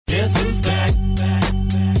Guess who's back?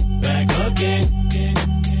 Back again.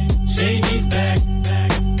 Shady's back.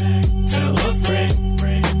 Tell a friend.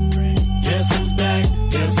 Guess who's back?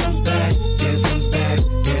 Guess who's back? Guess who's back?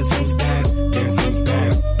 Guess who's back? Guess who's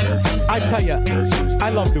back? I tell you,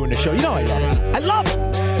 I love doing the show. You know I love it. I love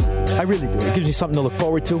it. I really do. It gives you something to look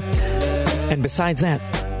forward to. And besides that,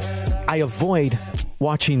 I avoid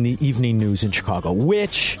watching the evening news in Chicago,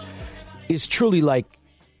 which is truly like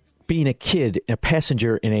being a kid, a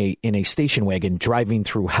passenger in a station wagon driving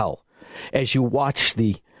through hell as you watch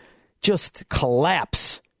the just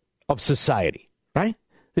collapse of society, right?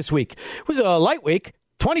 This week it was a light week,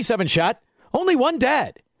 27 shot, only one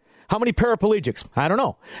dead. How many paraplegics? I don't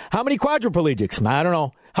know. How many quadriplegics? I don't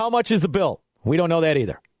know. How much is the bill? We don't know that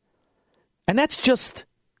either. And that's just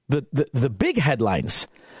the big headlines.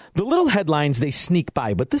 The little headlines, they sneak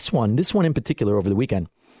by. But this one in particular over the weekend,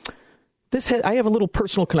 I have a little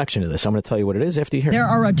personal connection to this. I'm going to tell you what it is after you hear it. There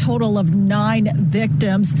are a total of 9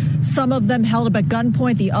 victims. Some of them held up at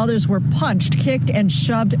gunpoint. The others were punched, kicked, and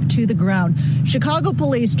shoved to the ground. Chicago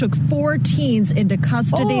police took 4 teens into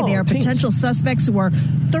custody. They are potential suspects who are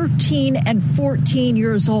 13 and 14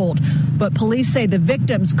 years old. But police say the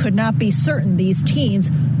victims could not be certain these teens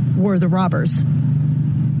were the robbers.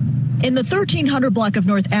 In the 1300 block of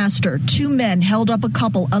North Astor, 2 men held up a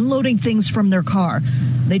couple unloading things from their car.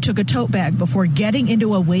 They took a tote bag before getting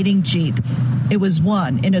into a waiting Jeep. It was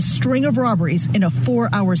one in a string of robberies in a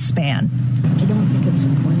 4-hour span. I don't think it's a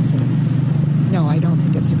coincidence. No, I don't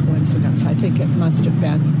think it's a coincidence. I think it must have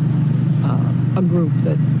been a group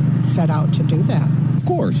that set out to do that. Of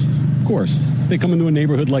course. They come into a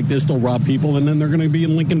neighborhood like this, they'll rob people, and then they're going to be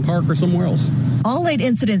in Lincoln Park or somewhere else. All 8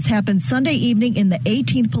 incidents happened Sunday evening in the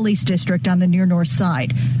 18th Police District on the near north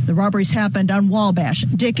side. The robberies happened on Wabash,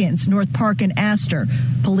 Dickens, North Park, and Astor.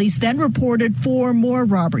 Police then reported 4 more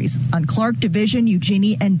robberies on Clark Division,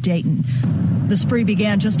 Eugenie, and Dayton. The spree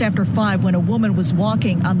began just after 5 when a woman was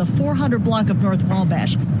walking on the 400 block of North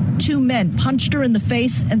Wabash. 2 men punched her in the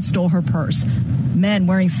face and stole her purse. Men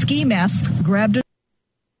wearing ski masks grabbed her.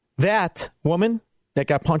 That woman that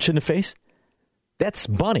got punched in the face, that's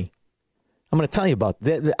Bunny. I'm going to tell you about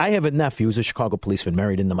that. I have a nephew who's a Chicago policeman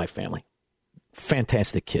married into my family.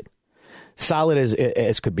 Fantastic kid. Solid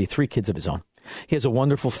as could be. 3 kids of his own. He has a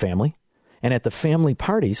wonderful family. And at the family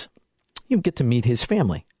parties, you get to meet his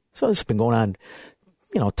family. So this has been going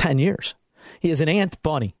on, 10 years. He has an Aunt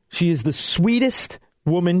Bunny. She is the sweetest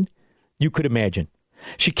woman you could imagine.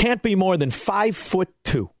 She can't be more than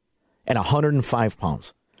 5'2" and 105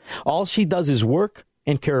 pounds. All she does is work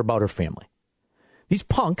and care about her family. These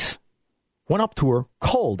punks went up to her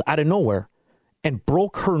cold out of nowhere and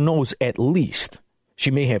broke her nose at least.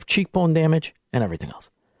 She may have cheekbone damage and everything else.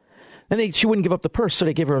 Then she wouldn't give up the purse, so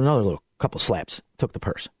they gave her another little couple slaps, took the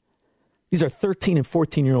purse. These are 13 and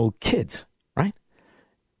 14-year-old kids, right?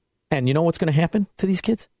 And you know what's going to happen to these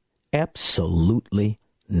kids? Absolutely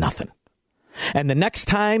nothing. And the next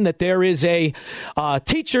time that there is a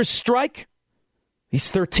teacher's strike, these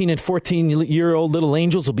 13 and 14-year-old little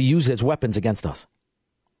angels will be used as weapons against us.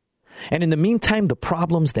 And in the meantime, the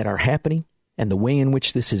problems that are happening and the way in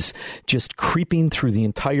which this is just creeping through the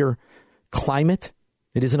entire climate,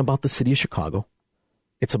 it isn't about the city of Chicago.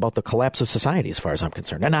 It's about the collapse of society as far as I'm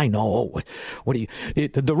concerned. And I know,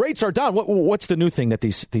 the rates are down. What's the new thing that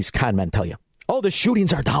these con men tell you? Oh, the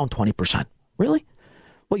shootings are down 20%. Really?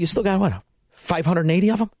 Well, you still got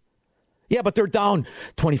 580 of them? Yeah, but they're down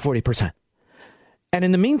 20, 40%. And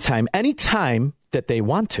in the meantime, any time that they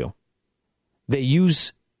want to, they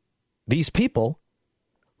use these people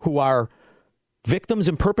who are victims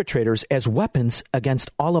and perpetrators as weapons against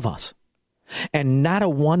all of us. And not a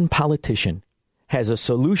one politician has a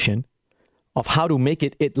solution of how to make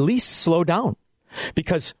it at least slow down.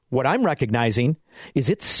 Because what I'm recognizing is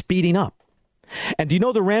it's speeding up. And do you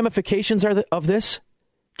know the ramifications of this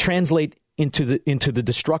translate into the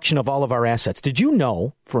destruction of all of our assets? Did you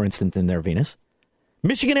know, for instance, in there, Venus,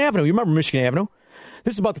 Michigan Avenue, you remember Michigan Avenue?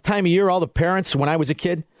 This is about the time of year all the parents, when I was a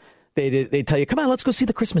kid, they tell you, come on, let's go see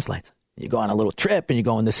the Christmas lights. You go on a little trip and you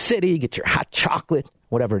go in the city, get your hot chocolate,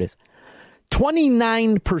 whatever it is.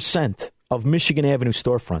 29% of Michigan Avenue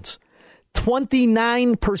storefronts,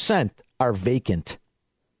 29% are vacant.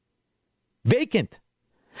 Vacant.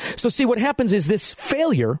 So see, what happens is this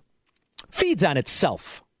failure feeds on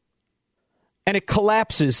itself and it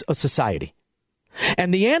collapses a society.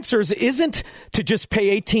 And the answer isn't to just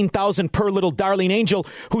pay $18,000 per little darling angel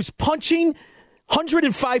who's punching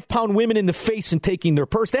 105-pound women in the face and taking their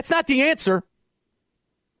purse. That's not the answer.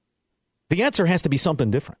 The answer has to be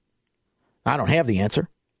something different. I don't have the answer.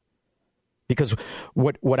 Because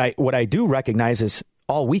what I do recognize is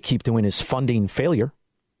all we keep doing is funding failure.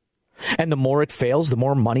 And the more it fails, the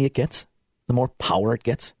more money it gets, the more power it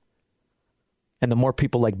gets, and the more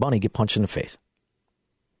people like Bunny get punched in the face.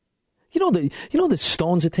 You know the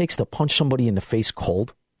stones it takes to punch somebody in the face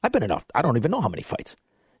cold? I've been in I don't even know how many fights.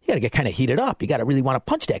 You got to get kind of heated up. You got to really want to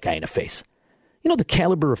punch that guy in the face. You know the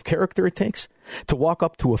caliber of character it takes to walk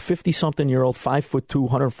up to a 50-something-year-old, 5'2",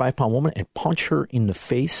 105-pound woman and punch her in the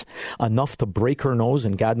face enough to break her nose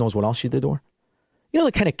and God knows what else you did to her? You know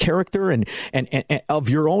the kind of character and of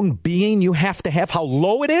your own being you have to have, how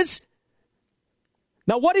low it is?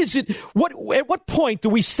 Now, what is it? At what point do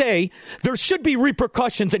we say there should be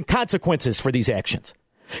repercussions and consequences for these actions?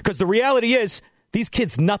 Because the reality is, these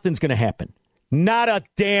kids, nothing's going to happen. Not a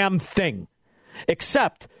damn thing.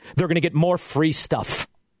 Except they're going to get more free stuff.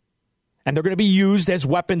 And they're going to be used as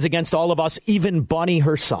weapons against all of us, even Bunny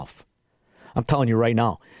herself. I'm telling you right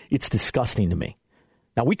now, it's disgusting to me.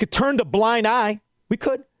 Now, we could turn a blind eye. We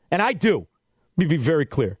could. And I do. Let me be very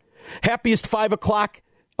clear. Happiest 5 o'clock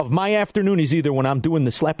of my afternoon is either when I'm doing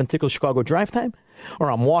the Slap and Tickle Chicago drive time or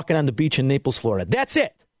I'm walking on the beach in Naples, Florida. That's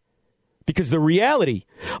it. Because the reality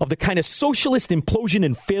of the kind of socialist implosion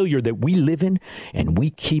and failure that we live in and we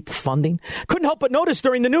keep funding, couldn't help but notice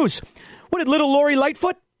during the news, what did little Lori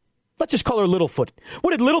Lightfoot, let's just call her Littlefoot,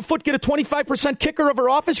 what did Littlefoot get a 25% kicker of her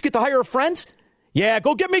office? You get to hire her friends? Yeah,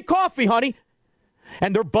 go get me coffee, honey.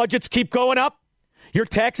 And their budgets keep going up. Your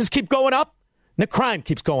taxes keep going up. And the crime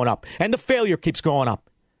keeps going up. And the failure keeps going up.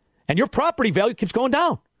 And your property value keeps going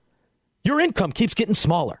down. Your income keeps getting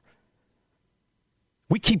smaller.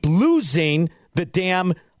 We keep losing the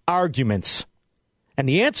damn arguments. And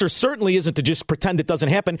the answer certainly isn't to just pretend it doesn't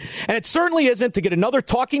happen. And it certainly isn't to get another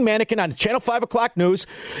talking mannequin on Channel 5 o'clock news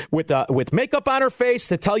with makeup on her face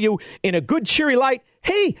to tell you in a good, cheery light,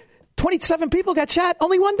 hey, 27 people got shot,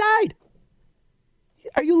 only one died.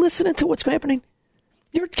 Are you listening to what's happening?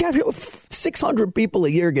 You're 600 people a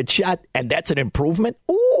year get shot, and that's an improvement?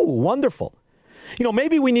 Ooh, wonderful. You know,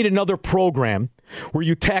 maybe we need another program where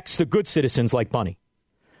you tax the good citizens like Bunny.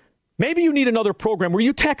 Maybe you need another program where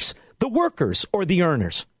you tax the workers or the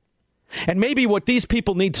earners. And maybe what these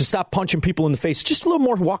people need to stop punching people in the face, just a little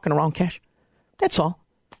more walking around cash. That's all.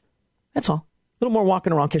 That's all. A little more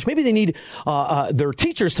walking around cash. Maybe they need their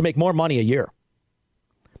teachers to make more money a year.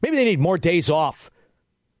 Maybe they need more days off.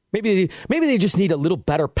 Maybe they just need a little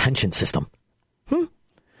better pension system.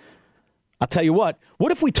 I'll tell you what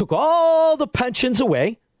if we took all the pensions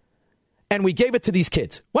away and we gave it to these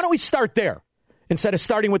kids? Why don't we start there instead of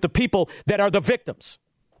starting with the people that are the victims?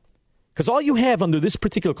 Because all you have under this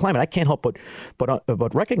particular climate, I can't help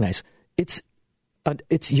but recognize, it's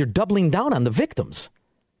you're doubling down on the victims.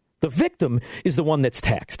 The victim is the one that's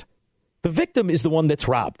taxed. The victim is the one that's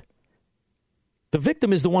robbed. The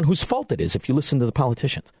victim is the one whose fault it is, if you listen to the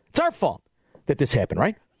politicians. It's our fault that this happened,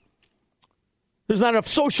 right? There's not enough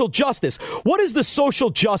social justice. What is the social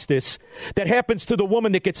justice that happens to the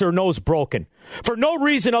woman that gets her nose broken for no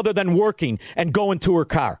reason other than working and going to her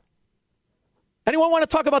car? Anyone want to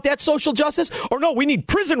talk about that social justice? Or no, we need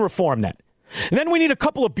prison reform then. And then we need a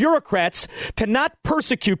couple of bureaucrats to not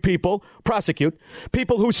prosecute people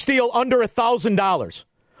who steal under $1,000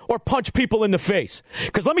 or punch people in the face.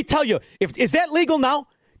 Because let me tell you, is that legal now?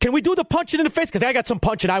 Can we do the punching in the face? Because I got some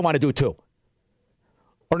punching I want to do too.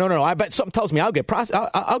 Or no, I bet something tells me I'll get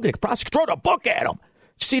prosecuted. Throw the book at him.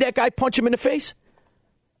 See that guy punch him in the face?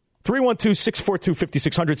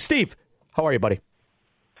 312-642-5600. Steve, how are you, buddy?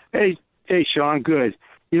 Hey, Sean, good.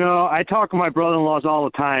 You know, I talk to my brother-in-laws all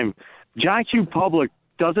the time. John Q. Public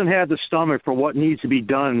doesn't have the stomach for what needs to be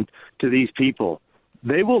done to these people.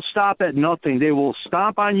 They will stop at nothing. They will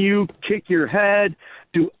stomp on you, kick your head,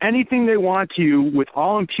 do anything they want to you with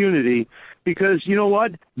all impunity because, you know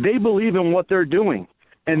what? They believe in what they're doing.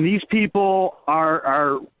 And these people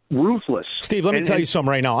are ruthless. Steve, let me tell you something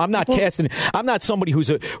right now. I'm not somebody who's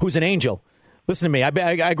an angel. Listen to me.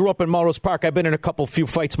 I grew up in Melrose Park. I've been in a few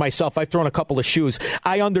fights myself. I've thrown a couple of shoes.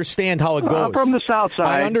 I understand how it goes. I'm from the South Side.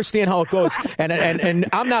 I understand how it goes, and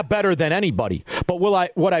I'm not better than anybody. But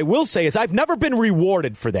what I will say is I've never been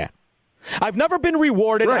rewarded for that. I've never been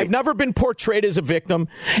rewarded. Right. I've never been portrayed as a victim,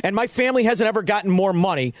 and my family hasn't ever gotten more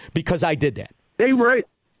money because I did that.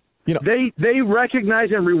 You know, they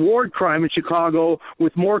recognize and reward crime in Chicago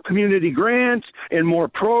with more community grants and more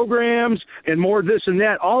programs and more this and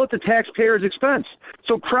that, all at the taxpayer's expense.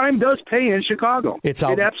 So crime does pay in Chicago. It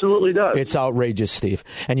absolutely does. It's outrageous, Steve.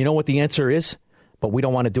 And you know what the answer is? But we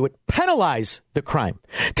don't want to do it. Penalize the crime.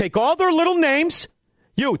 Take all their little names.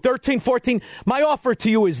 You, 13, 14. My offer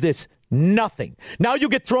to you is this. Nothing. Now you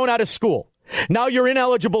get thrown out of school. Now you're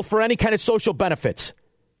ineligible for any kind of social benefits.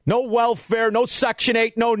 No welfare, no Section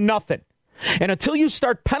 8, no nothing. And until you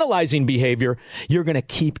start penalizing behavior, you're going to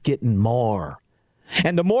keep getting more.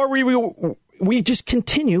 And the more we just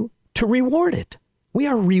continue to reward it. We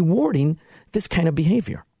are rewarding this kind of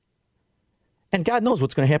behavior. And God knows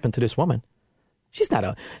what's going to happen to this woman. She's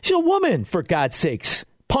a woman, for God's sakes,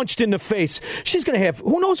 punched in the face. She's going to have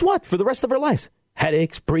who knows what for the rest of her life.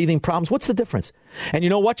 Headaches, breathing problems. What's the difference? And you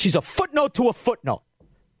know what? She's a footnote to a footnote.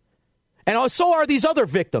 And so are these other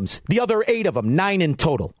victims, the other 8 of them, 9 in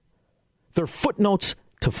total. They're footnotes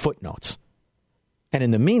to footnotes. And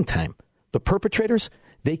in the meantime, the perpetrators,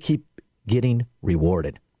 they keep getting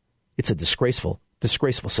rewarded. It's a disgraceful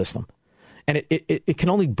system. And it can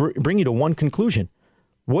only bring you to one conclusion.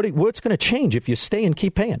 What's going to change if you stay and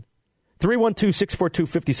keep paying?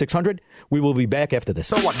 312-642-5600. We will be back after this.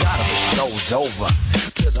 So I got him strolled over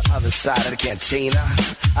to the other side of the cantina.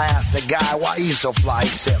 I asked the guy why he's so fly. He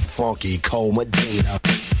said, Funky Cole Medina.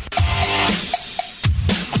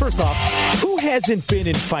 First off, who hasn't been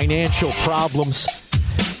in financial problems,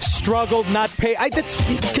 struggled, not paid?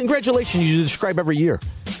 Congratulations, you describe every year.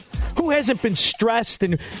 Who hasn't been stressed?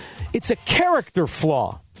 And it's a character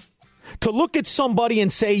flaw to look at somebody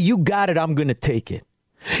and say, you got it, I'm going to take it.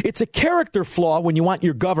 It's a character flaw when you want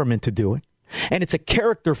your government to do it. And it's a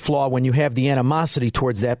character flaw when you have the animosity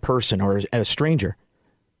towards that person or a stranger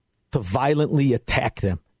to violently attack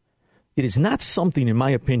them. It is not something, in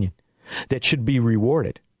my opinion, that should be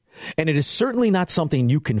rewarded. And it is certainly not something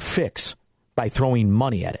you can fix by throwing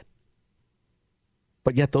money at it.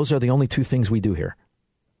 But yet those are the only 2 things we do here.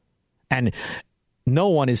 And no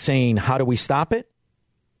one is saying, how do we stop it?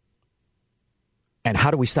 And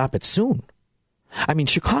how do we stop it soon? I mean,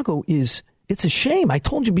 Chicago it's a shame. I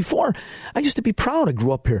told you before, I used to be proud I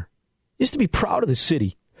grew up here. I used to be proud of the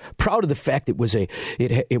city. Proud of the fact it was a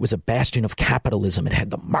bastion of capitalism. It had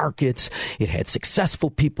the markets. It had successful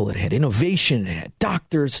people. It had innovation. It had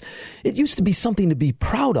doctors. It used to be something to be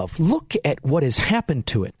proud of. Look at what has happened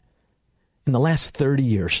to it in the last 30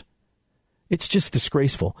 years. It's just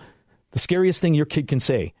disgraceful. The scariest thing your kid can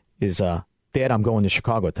say is, Dad, I'm going to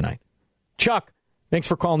Chicago tonight. Chuck, thanks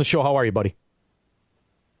for calling the show. How are you, buddy?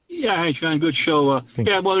 Yeah, hey, Sean, good show.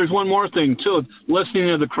 Well, there's one more thing, too.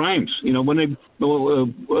 Lessening of the crimes. You know, when they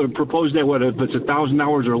propose that, if it's 1,000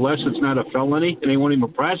 hours or less, it's not a felony, and they won't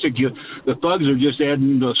even prosecute you, the thugs are just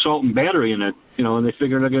adding the assault and battery in it, you know, and they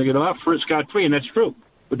figure they're going to get off scot-free, and that's true.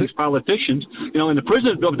 But these politicians, you know, and the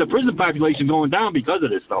prison population going down because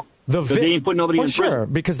of this, though. They ain't putting nobody in prison. Sure,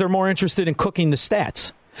 because they're more interested in cooking the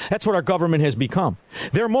stats. That's what our government has become.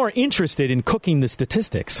 They're more interested in cooking the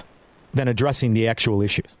statistics than addressing the actual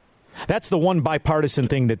issues. That's the one bipartisan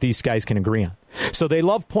thing that these guys can agree on. So they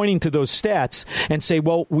love pointing to those stats and say,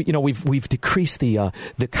 well, we've decreased the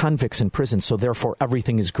convicts in prison, so therefore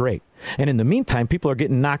everything is great. And in the meantime, people are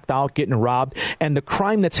getting knocked out, getting robbed, and the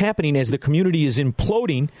crime that's happening as the community is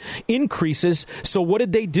imploding increases. So what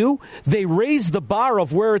did they do? They raised the bar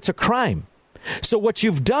of where it's a crime. So what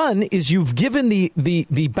you've done is you've given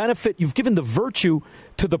the benefit, you've given the virtue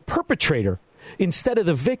to the perpetrator instead of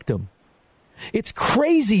the victim. It's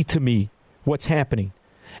crazy to me what's happening,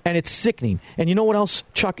 and it's sickening. And you know what else,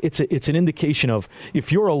 Chuck? It's an indication of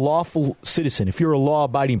if you're a lawful citizen, if you're a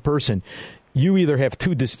law-abiding person, you either have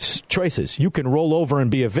 2 choices. You can roll over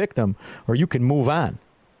and be a victim, or you can move on.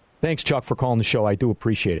 Thanks, Chuck, for calling the show. I do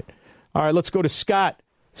appreciate it. All right, let's go to Scott.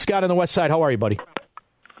 Scott on the West Side. How are you, buddy?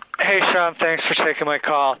 Hey, Sean, thanks for taking my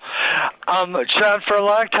call. Sean, for a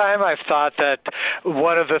long time I've thought that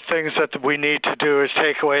one of the things that we need to do is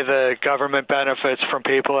take away the government benefits from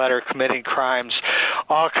people that are committing crimes,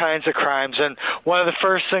 all kinds of crimes. And one of the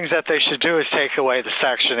first things that they should do is take away the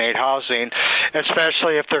Section 8 housing,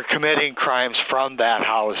 especially if they're committing crimes from that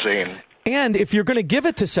housing. And if you're going to give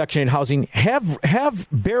it to Section 8 housing, have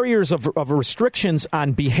barriers of restrictions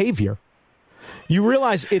on behavior. You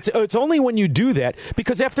realize it's only when you do that,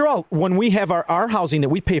 because after all, when we have our housing that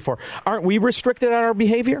we pay for, aren't we restricted on our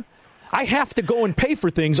behavior? I have to go and pay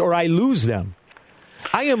for things or I lose them.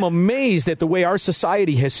 I am amazed at the way our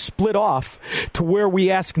society has split off to where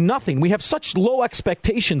we ask nothing. We have such low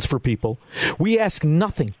expectations for people. We ask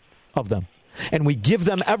nothing of them. And we give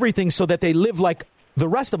them everything so that they live like the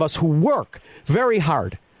rest of us who work very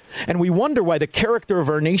hard. And we wonder why the character of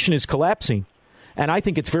our nation is collapsing. And I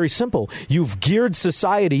think it's very simple. You've geared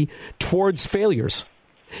society towards failures.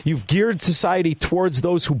 You've geared society towards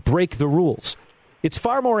those who break the rules. It's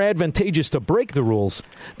far more advantageous to break the rules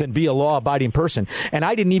than be a law-abiding person. And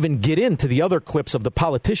I didn't even get into the other clips of the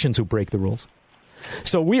politicians who break the rules.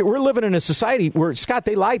 So we're living in a society where, Scott,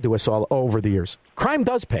 they lied to us all over the years. Crime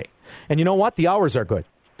does pay. And you know what? The hours are good.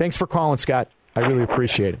 Thanks for calling, Scott. I really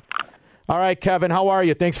appreciate it. All right, Kevin, how are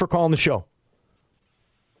you? Thanks for calling the show.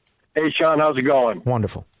 Hey, Sean, how's it going?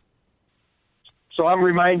 Wonderful. So I'm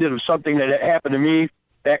reminded of something that happened to me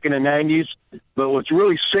back in the 90s. But what's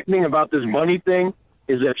really sickening about this Bunny thing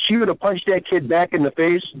is that if she would have punched that kid back in the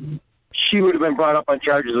face, she would have been brought up on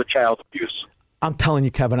charges of child abuse. I'm telling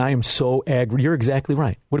you, Kevin, I am so angry. You're exactly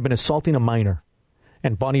right. Would have been assaulting a minor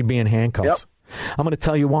and Bunny being handcuffs. Yep. I'm going to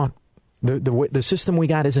tell you what. The system we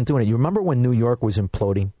got isn't doing it. You remember when New York was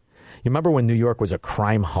imploding? You remember when New York was a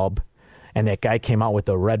crime hub and that guy came out with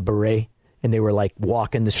the red beret and they were like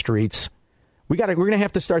walking the streets? We're going to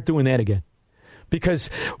have to start doing that again because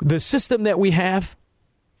the system that we have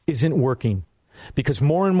isn't working because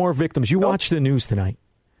more and more victims. You watch the news tonight.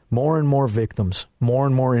 More and more victims, more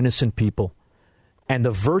and more innocent people. And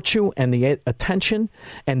the virtue and the attention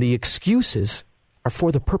and the excuses are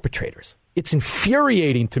for the perpetrators. It's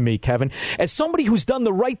infuriating to me, Kevin. As somebody who's done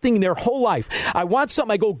the right thing their whole life, I want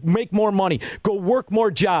something, I go make more money, go work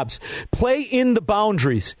more jobs, play in the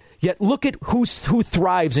boundaries. Yet look at who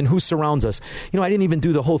thrives and who surrounds us. You know, I didn't even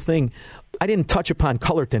do the whole thing. I didn't touch upon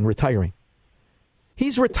Cullerton retiring.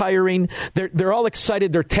 He's retiring. They're all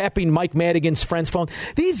excited. They're tapping Mike Madigan's friend's phone.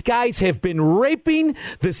 These guys have been raping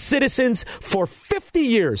the citizens for 50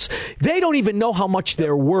 years. They don't even know how much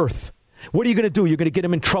they're worth. What are you going to do? You're going to get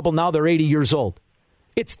them in trouble now they're 80 years old.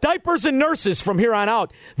 It's diapers and nurses from here on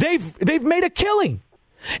out. They've made a killing.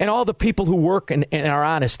 And all the people who work and are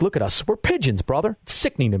honest, look at us. We're pigeons, brother. It's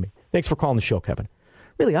sickening to me. Thanks for calling the show, Kevin.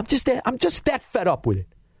 Really, I'm just that fed up with it.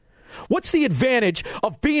 What's the advantage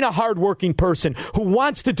of being a hardworking person who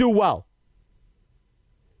wants to do well?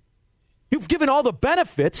 You've given all the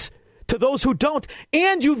benefits to those who don't,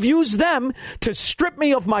 and you've used them to strip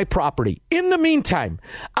me of my property. In the meantime,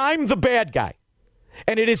 I'm the bad guy.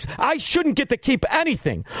 And I shouldn't get to keep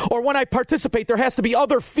anything. Or when I participate, there has to be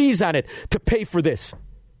other fees on it to pay for this.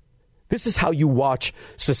 This is how you watch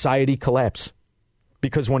society collapse.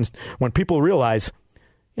 Because when people realize,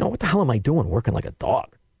 you know, what the hell am I doing working like a dog?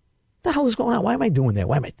 What the hell is going on? Why am I doing that?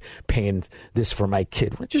 Why am I paying this for my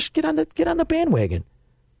kid? Well, just get on the bandwagon.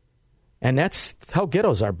 And that's how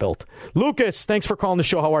ghettos are built. Lucas, thanks for calling the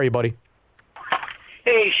show. How are you, buddy?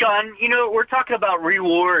 Hey, Sean, you know, we're talking about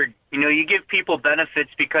reward. You know, you give people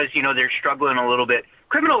benefits because, you know, they're struggling a little bit.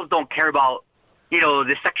 Criminals don't care about, you know,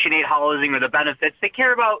 the Section 8 housing or the benefits. They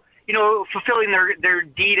care about, you know, fulfilling their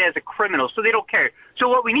deed as a criminal, so they don't care. So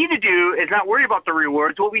what we need to do is not worry about the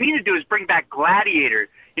rewards. What we need to do is bring back gladiators.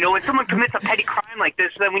 You know, when someone commits a petty crime like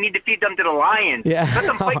this, then we need to feed them to the lions. Yeah. Let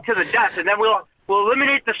them fight to the death, and then we'll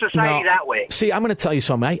eliminate the society that way. See, I'm going to tell you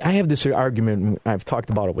something. I have this argument. I've talked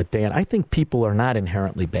about it with Dan. I think people are not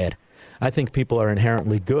inherently bad. I think people are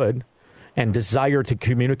inherently good and desire to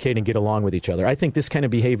communicate and get along with each other. I think this kind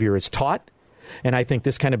of behavior is taught, and I think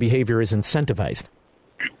this kind of behavior is incentivized.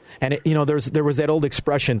 And, there was that old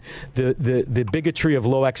expression, the bigotry of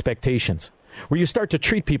low expectations, where you start to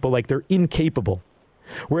treat people like they're incapable.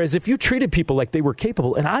 Whereas if you treated people like they were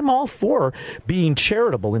capable, and I'm all for being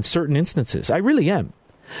charitable in certain instances, I really am.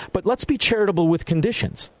 But let's be charitable with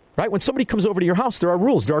conditions, right? When somebody comes over to your house, there are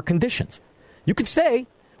rules, there are conditions. You can stay.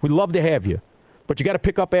 We'd love to have you. But you got to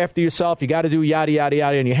pick up after yourself. You got to do yada, yada,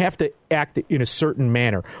 yada. And you have to act in a certain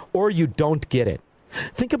manner, or you don't get it.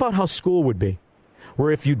 Think about how school would be,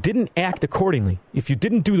 where if you didn't act accordingly, if you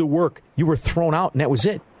didn't do the work, you were thrown out, and that was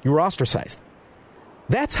it. You were ostracized.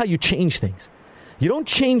 That's how you change things. You don't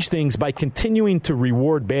change things by continuing to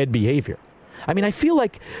reward bad behavior. I mean, I feel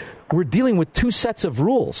like we're dealing with two sets of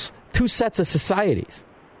rules, two sets of societies.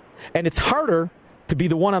 And it's harder to be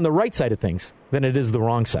the one on the right side of things than it is the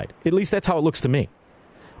wrong side. At least that's how it looks to me.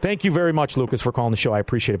 Thank you very much, Lucas, for calling the show. I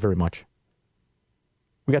appreciate it very much.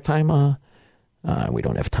 We got time? We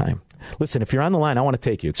don't have time. Listen, if you're on the line, I want to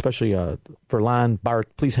take you, especially for Lon,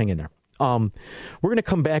 Bart. Please hang in there. We're going to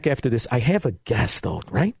come back after this. I have a guest, though,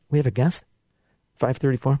 right? We have a guest?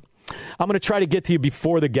 5:34. I'm going to try to get to you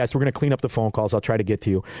before the guest. We're going to clean up the phone calls. I'll try to get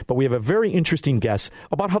to you. But we have a very interesting guest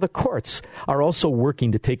about how the courts are also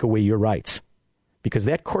working to take away your rights. Because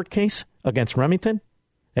that court case against Remington,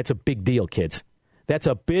 that's a big deal, kids. That's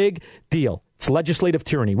a big deal. It's legislative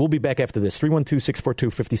tyranny. We'll be back after this.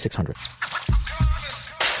 312-642-5600.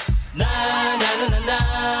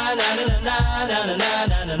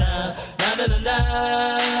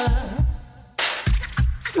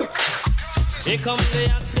 Here come the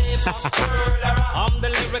hot step. I'm the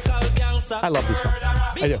lyrical gangster. I love this song.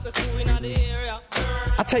 I do.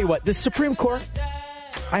 I'll tell you what, the Supreme Court,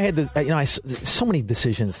 I had so many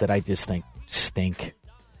decisions that I just think stink.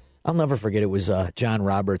 I'll never forget, it was John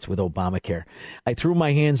Roberts with Obamacare. I threw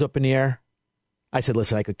my hands up in the air. I said,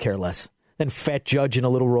 listen, I could care less. Then fat judge in a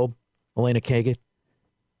little robe, Elena Kagan.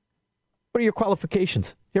 What are your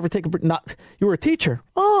qualifications? You ever take you were a teacher?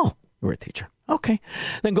 Oh, You were a teacher. Okay.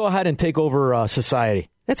 Then go ahead and take over society.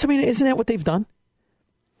 Isn't that what they've done?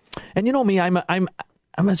 And you know me, I'm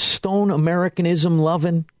a stone Americanism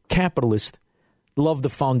loving capitalist. Love the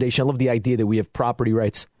foundation. I love the idea that we have property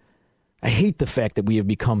rights. I hate the fact that we have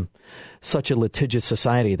become such a litigious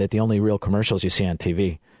society that the only real commercials you see on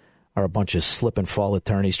TV are a bunch of slip and fall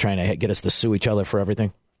attorneys trying to get us to sue each other for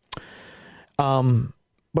everything.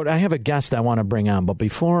 But I have a guest I want to bring on. But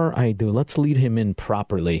before I do, let's lead him in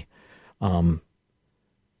properly.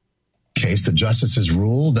 Case, the justices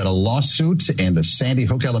ruled that a lawsuit in the Sandy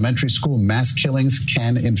Hook Elementary School mass killings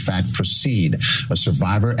can, in fact, proceed. A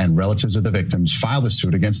survivor and relatives of the victims filed a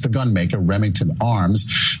suit against the gun maker, Remington Arms.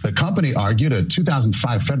 The company argued a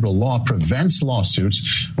 2005 federal law prevents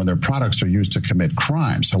lawsuits when their products are used to commit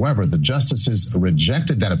crimes. However, the justices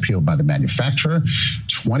rejected that appeal by the manufacturer.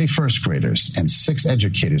 20 first graders and 6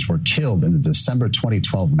 educators were killed in the December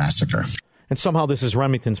 2012 massacre. And somehow this is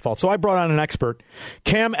Remington's fault. So I brought on an expert,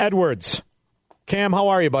 Cam Edwards. Cam, how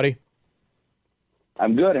are you, buddy?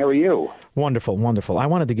 I'm good. How are you? Wonderful, wonderful. I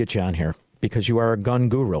wanted to get you on here because you are a gun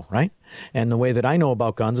guru, right? And the way that I know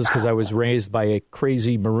about guns is because I was raised by a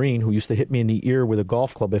crazy Marine who used to hit me in the ear with a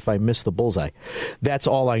golf club if I missed the bullseye. That's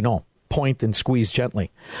all I know. Point and squeeze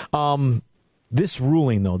gently. This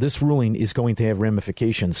ruling is going to have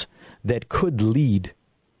ramifications that could lead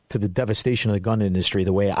to the devastation of the gun industry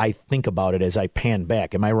the way I think about it as I pan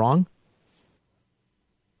back. Am I wrong?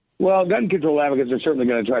 Well, gun control advocates are certainly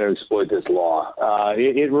going to try to exploit this law.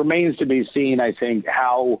 It remains to be seen, I think,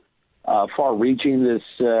 how far-reaching this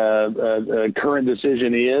current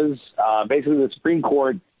decision is. Basically, the Supreme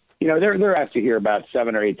Court, they're asked to hear about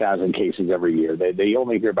 7,000 or 8,000 cases every year. They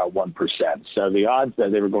only hear about 1%. So the odds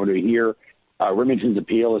that they were going to hear Remington's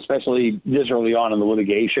appeal, especially this early on in the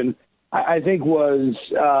litigation, I think was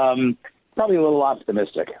probably a little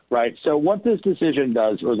optimistic, right? So what this decision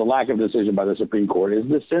does, or the lack of decision by the Supreme Court, is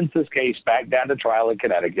this sends this case back down to trial in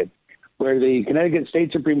Connecticut, where the Connecticut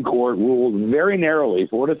State Supreme Court ruled very narrowly,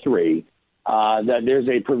 4-3, that there's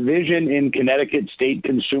a provision in Connecticut state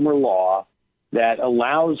consumer law that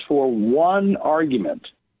allows for one argument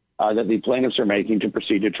that the plaintiffs are making to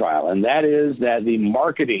proceed to trial, and that is that the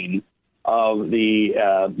marketing of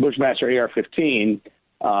the Bushmaster AR-15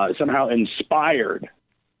 somehow inspired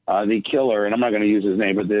the killer, and I'm not going to use his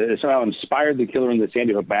name, but somehow inspired the killer in the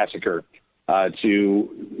Sandy Hook massacre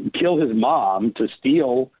to kill his mom, to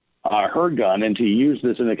steal her gun, and to use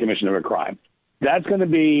this in the commission of a crime. That's going to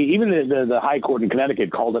be, even the High Court in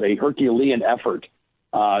Connecticut called it a Herculean effort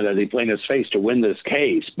that the plaintiffs face to win this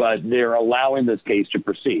case, but they're allowing this case to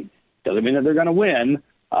proceed. Doesn't mean that they're going to win.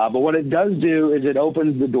 But what it does do is it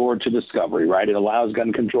opens the door to discovery, right? It allows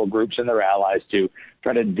gun control groups and their allies to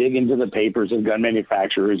try to dig into the papers of gun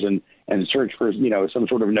manufacturers and search for, some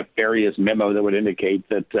sort of nefarious memo that would indicate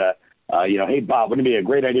that, hey, Bob, wouldn't it be a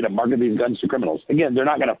great idea to market these guns to criminals? Again, they're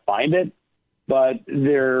not going to find it, but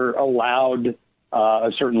they're allowed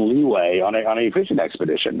a certain leeway on a fishing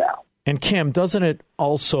expedition now. And Cam, doesn't it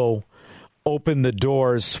also open the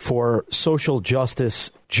doors for social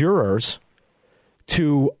justice jurors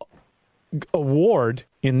to award,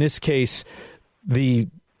 in this case, the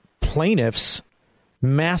plaintiffs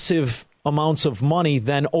massive amounts of money,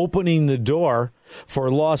 then opening the door for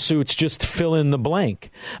lawsuits just fill in the blank?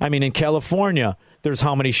 I mean, in California, there's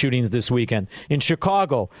how many shootings this weekend? In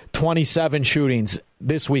Chicago, 27 shootings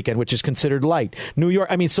this weekend, which is considered light. New York,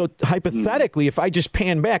 I mean, so hypothetically, if I just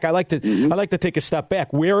pan back, I like to take a step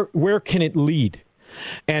back. Where can it lead?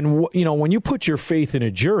 And, when you put your faith in a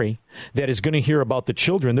jury that is going to hear about the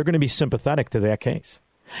children, they're going to be sympathetic to that case.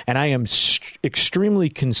 And I am extremely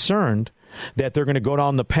concerned that they're going to go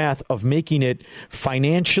down the path of making it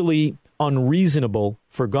financially unreasonable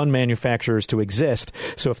for gun manufacturers to exist.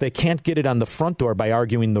 So if they can't get it on the front door by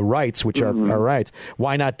arguing the rights, which are rights,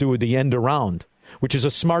 why not do the end around, which is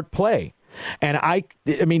a smart play? And I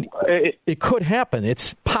mean, it could happen.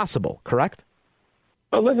 It's possible, correct?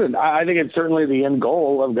 Well, listen, I think it's certainly the end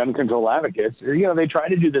goal of gun control advocates. They tried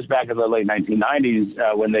to do this back in the late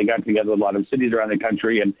 1990s when they got together with a lot of cities around the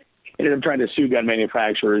country and ended up trying to sue gun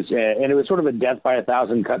manufacturers. And it was sort of a death by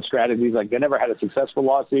 1,000 cut strategy. Like, they never had a successful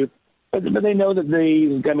lawsuit, but they know that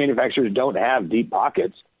the gun manufacturers don't have deep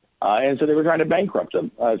pockets. And so they were trying to bankrupt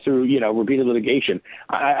them through, repeated litigation.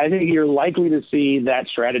 I think you're likely to see that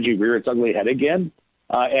strategy rear its ugly head again.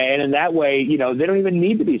 And in that way, they don't even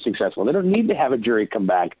need to be successful. They don't need to have a jury come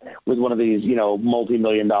back with one of these,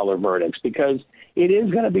 multi-million-dollar verdicts, because it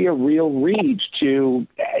is going to be a real reach to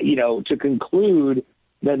conclude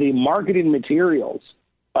that the marketing materials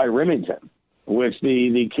by Remington, which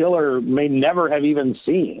the killer may never have even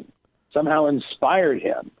seen, somehow inspired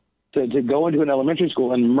him to go into an elementary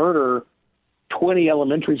school and murder 20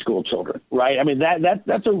 elementary school children, right? I mean,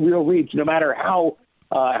 that's a real reach, no matter how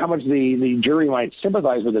much the jury might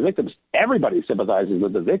sympathize with the victims. Everybody sympathizes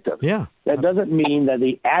with the victims. Yeah. That doesn't mean that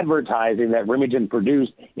the advertising that Remington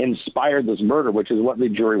produced inspired this murder, which is what the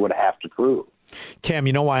jury would have to prove. Cam,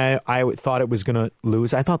 you know why I thought it was going to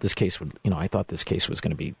lose? I thought this case would, I thought this case was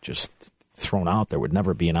going to be just thrown out. There would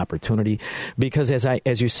never be an opportunity, because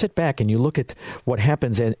as you sit back and you look at what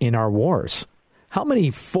happens in our wars, how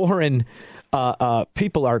many foreign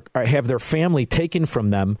people have their family taken from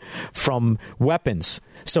them from weapons.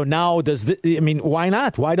 So now why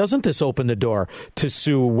not? Why doesn't this open the door to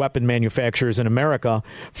sue weapon manufacturers in America?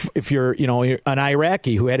 If you're, an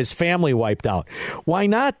Iraqi who had his family wiped out, why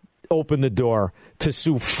not open the door to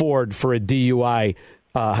sue Ford for a DUI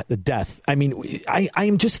death? I mean, I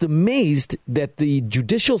am just amazed that the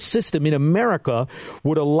judicial system in America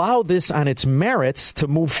would allow this on its merits to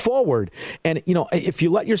move forward. And, if you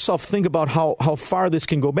let yourself think about how far this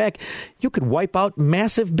can go back, you could wipe out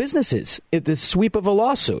massive businesses at the sweep of a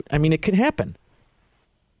lawsuit. I mean, it can happen.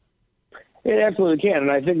 It absolutely can.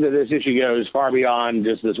 And I think that this issue goes far beyond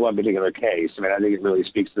just this one particular case. I mean, I think it really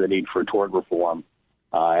speaks to the need for tort reform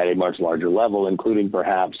at a much larger level, including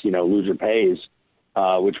perhaps, loser pays,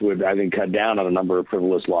 which would, I think, cut down on a number of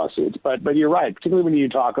frivolous lawsuits. But you're right, particularly when you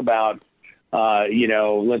talk about,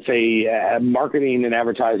 let's say marketing and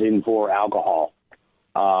advertising for alcohol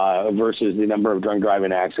versus the number of drunk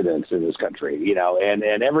driving accidents in this country, and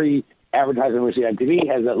every advertisement we see on TV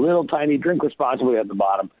has that little tiny drink responsibly at the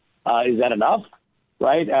bottom. Is that enough?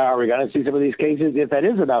 Right? Are we going to see some of these cases? If that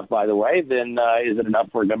is enough, by the way, then is it enough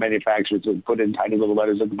for gun manufacturers to put in tiny little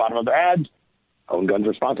letters at the bottom of their ads? Own guns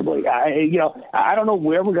responsibly. I don't know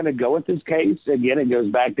where we're going to go with this case. Again, it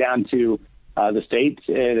goes back down to the states,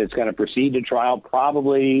 and it's going to proceed to trial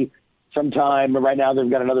probably sometime. Right now, they've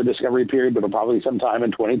got another discovery period, but probably sometime in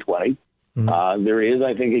 2020. Mm-hmm. There is,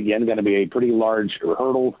 I think, again, going to be a pretty large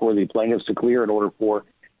hurdle for the plaintiffs to clear in order for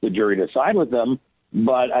the jury to side with them.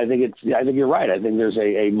 But I think you're right. I think there's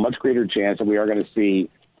a much greater chance that we are going to see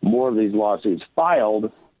more of these lawsuits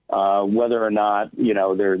filed. Whether or not,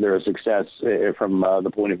 they're a success from the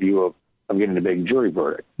point of view of getting a big jury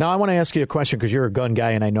verdict. Now, I want to ask you a question because you're a gun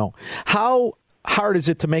guy and I know. How hard is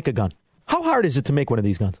it to make a gun? How hard is it to make one of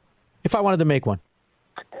these guns? If I wanted to make one?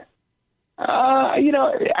 I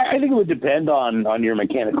think it would depend on your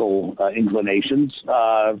mechanical inclinations.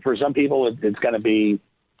 For some people, it's going to be,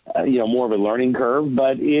 more of a learning curve.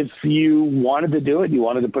 But if you wanted to do it, you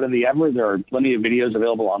wanted to put in the effort, there are plenty of videos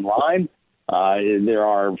available online. There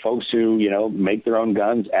are folks who, make their own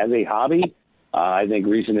guns as a hobby. I think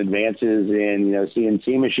recent advances in,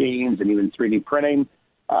 CNC machines and even 3D printing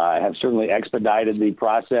have certainly expedited the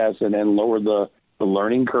process and then lowered the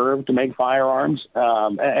learning curve to make firearms.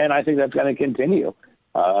 And I think that's going to continue,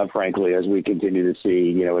 frankly, as we continue to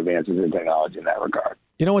see, advances in technology in that regard.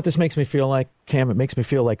 You know what this makes me feel like, Cam? It makes me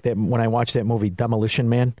feel like that when I watched that movie Demolition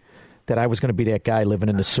Man, that I was going to be that guy living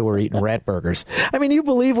in the sewer eating rat burgers. I mean, you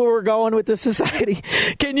believe where we're going with this society?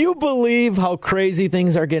 Can you believe how crazy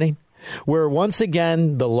things are getting? Where once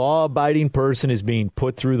again, the law-abiding person is being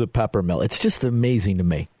put through the pepper mill. It's just amazing to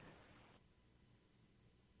me.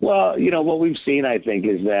 Well, what we've seen, I think,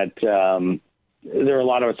 is that there are a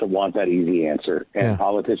lot of us that want that easy answer, and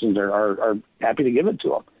politicians are happy to give it to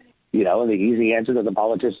them. And the easy answer that the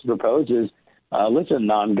politicians propose is, listen,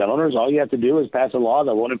 non-gun owners, all you have to do is pass a law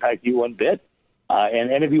that won't impact you one bit.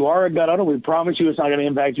 And if you are a gun owner, we promise you it's not going to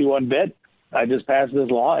impact you one bit. Just pass this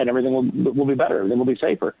law and everything will be better. Everything will be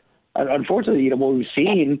safer. Unfortunately, what we've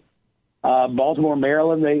seen, Baltimore,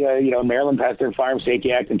 Maryland, Maryland passed their Firearm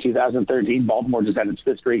Safety Act in 2013. Baltimore just had its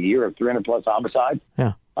fifth straight year of 300-plus homicides.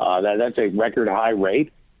 Yeah. That's a record high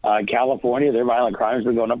rate. California, their violent crimes have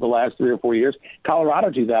been going up the last 3 or 4 years. Colorado,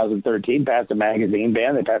 2013, passed a magazine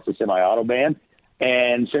ban. They passed a semi-auto ban.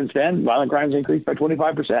 And since then, violent crimes increased by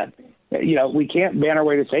 25%. We can't ban our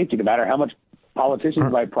way to safety, no matter how much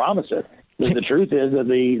politicians might promise it. The truth is that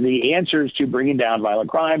the answers to bringing down violent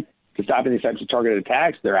crime, to stopping these types of targeted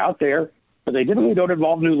attacks, they're out there, but they typically don't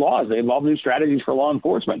involve new laws. They involve new strategies for law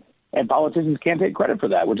enforcement. And politicians can't take credit for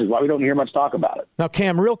that, which is why we don't hear much talk about it. Now,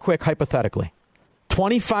 Cam, real quick, hypothetically,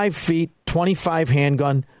 25 feet, 25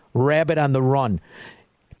 handgun, rabbit on the run.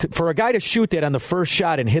 For a guy to shoot that on the first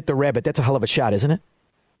shot and hit the rabbit, that's a hell of a shot, isn't it?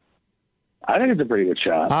 I think it's a pretty good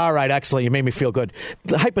shot. All right, excellent. You made me feel good.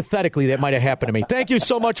 Hypothetically, that might have happened to me. Thank you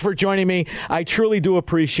so much for joining me. I truly do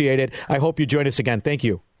appreciate it. I hope you join us again. Thank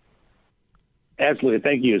you. Absolutely.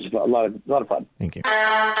 Thank you. It's a lot of fun. Thank you.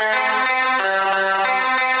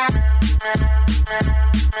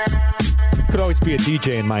 Could always always be a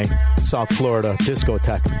DJ in my South Florida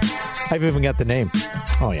discotheque. I've even got the name.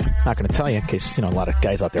 Oh, yeah. Not going to tell you in case, a lot of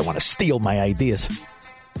guys out there want to steal my ideas.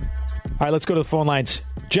 All right, let's go to the phone lines.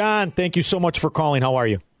 John, thank you so much for calling. How are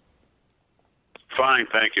you? Fine,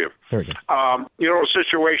 thank you. There we go. The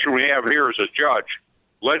situation we have here is a judge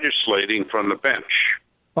legislating from the bench.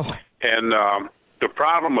 Oh. And the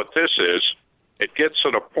problem with this is it gets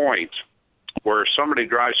to the point where somebody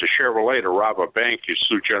drives a Chevrolet to rob a bank, you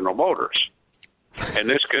sue General Motors. And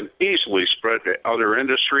this can easily spread to other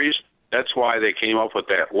industries. That's why they came up with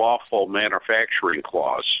that lawful manufacturing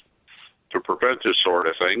clause to prevent this sort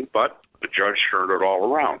of thing, but the judge turned it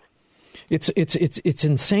all around. It's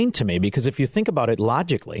insane to me because if you think about it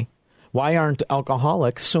logically, why aren't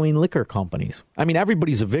alcoholics suing liquor companies? I mean,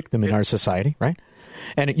 everybody's a victim in our society, right?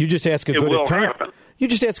 And you just ask a good attorney. Happen. You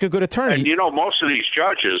just ask a good attorney. And most of these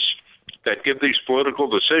judges that give these political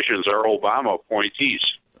decisions are Obama appointees.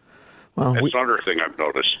 Well, that's another thing I've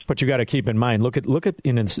noticed. But you got to keep in mind, look at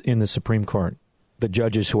in the Supreme Court, the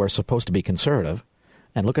judges who are supposed to be conservative,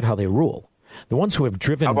 and look at how they rule. The ones who have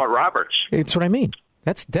driven. How about Roberts? It's what I mean.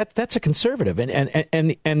 That's a conservative,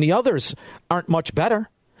 and the others aren't much better.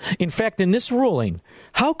 In fact, in this ruling,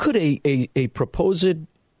 how could a proposed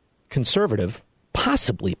conservative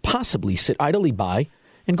possibly sit idly by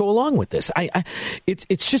and go along with this?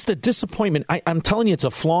 It's just a disappointment. I'm telling you, it's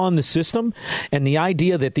a flaw in the system, and the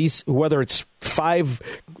idea that whether it's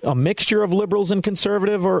a mixture of liberals and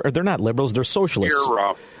conservative, or they're not liberals, they're socialists.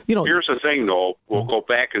 Here's the thing, though. We'll go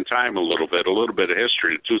back in time a little bit of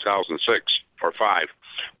history to 2006 or 5,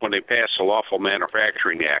 when they passed the Lawful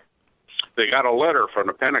Manufacturing Act. They got a letter from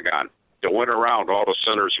the Pentagon that went around all the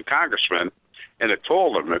senators and congressmen, and it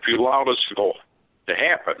told them, if you allow this to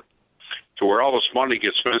happen, to where all this money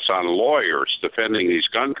gets spent on lawyers defending these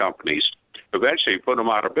gun companies, eventually put them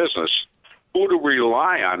out of business, who do we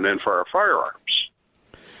rely on then for our firearms?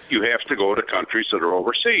 You have to go to countries that are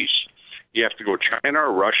overseas. You have to go China,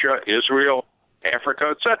 Russia, Israel,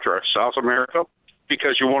 Africa, etc., South America,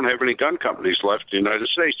 because you won't have any gun companies left in the United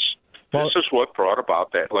States. Well, this is what brought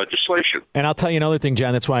about that legislation. And I'll tell you another thing,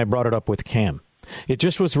 John, that's why I brought it up with Cam. It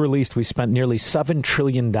just was released. We spent nearly $7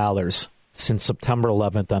 trillion since September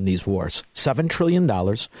 11th on these wars. $7 trillion,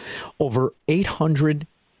 over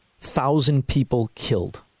 800,000 people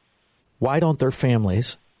killed. Why don't their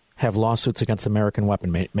families have lawsuits against American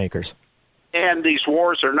weapon makers? And these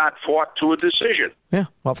wars are not fought to a decision. Yeah,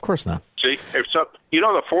 well, of course not. See, the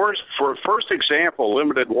first example,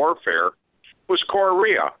 limited warfare, was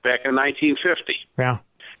Korea back in 1950. Yeah.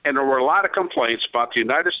 And there were a lot of complaints about the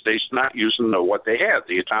United States not using what they had,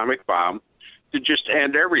 the atomic bomb, to just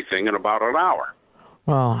end everything in about an hour.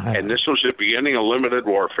 Well, and this was the beginning of limited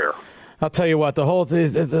warfare. I'll tell you what, the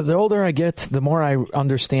older I get, the more I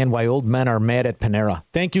understand why old men are mad at Panera.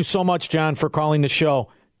 Thank you so much, John, for calling the show.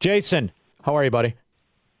 Jason, how are you, buddy?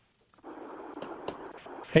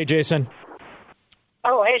 Hey, Jason.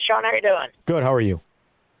 Oh, hey, Sean, how you doing? Good, how are you?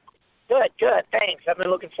 Good, thanks. I've been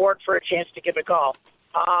looking forward for a chance to give a call.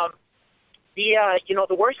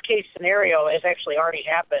 The worst case scenario has actually already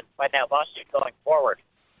happened by that lawsuit going forward.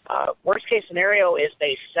 Worst case scenario is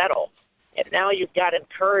they settle, and now you've got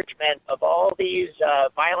encouragement of all these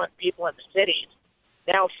violent people in the cities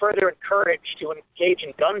now further encouraged to engage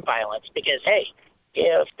in gun violence because, hey,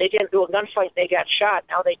 if they didn't do a gunfight, they got shot.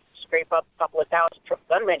 Now they can scrape up a couple of thousand from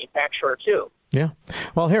a gun manufacturer too. Yeah.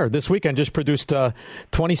 Well, here, this weekend just produced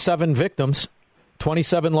 27 victims,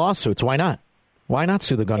 27 lawsuits. Why not? Why not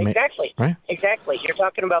sue the gun Exactly. Right? Exactly. You're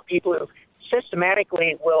talking about people who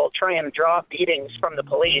systematically will try and draw beatings from the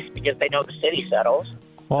police because they know the city settles.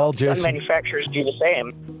 Well, Gun Jason, manufacturers do the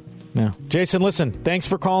same. Yeah. Jason, listen, thanks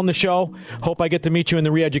for calling the show. Hope I get to meet you in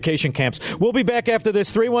the re-education camps. We'll be back after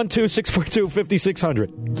this,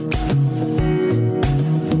 312-642-5600.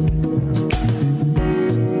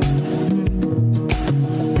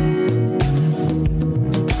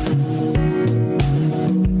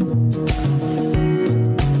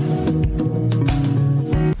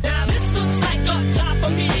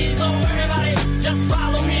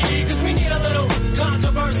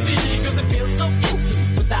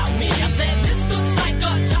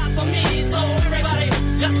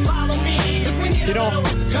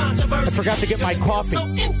 I forgot to get my coffee.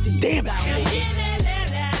 Damn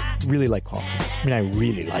it. Really like coffee. I mean, I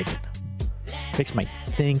really like it. Makes me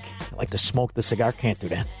think. I like to smoke the cigar. Can't do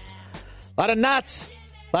that. A lot of nuts.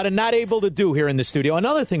 A lot of not able to do here in the studio.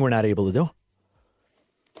 Another thing we're not able to do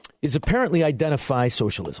is apparently identify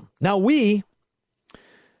socialism. Now, we,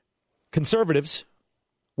 conservatives,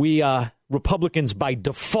 we Republicans by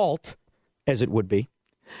default, as it would be,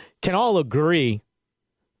 can all agree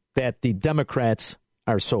that the Democrats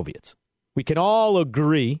are Soviets. We can all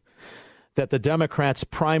agree that the Democrats'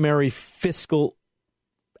 primary fiscal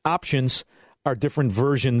options are different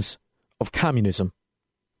versions of communism,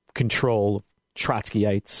 control,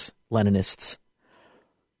 Trotskyites, Leninists,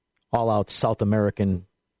 all-out South American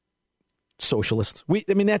socialists.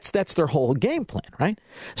 That's their whole game plan, right?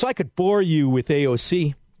 So I could bore you with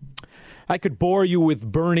AOC. I could bore you with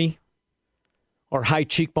Bernie or high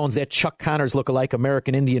cheekbones, that Chuck Connors lookalike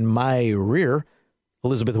American Indian my rear,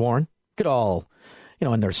 Elizabeth Warren. Could all,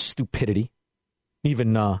 and their stupidity.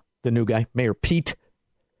 Even the new guy, Mayor Pete,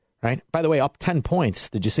 right? By the way, up 10 points.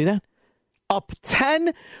 Did you see that? Up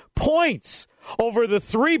 10 points over the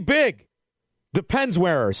three big Depends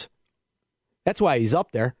wearers. That's why he's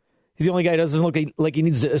up there. He's the only guy that doesn't look like he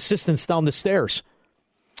needs assistance down the stairs.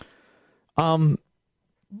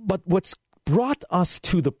 But what's brought us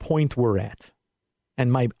to the point we're at,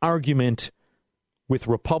 and my argument with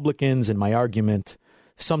Republicans and my argument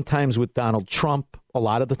sometimes with Donald Trump, a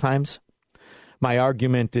lot of the times, my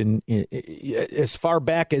argument in as far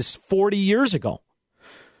back as 40 years ago,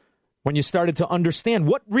 when you started to understand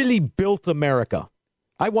what really built America.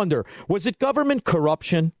 I wonder, was it government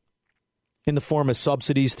corruption in the form of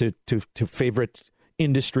subsidies to favorite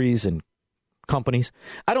industries and companies?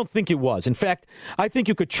 I don't think it was. In fact, I think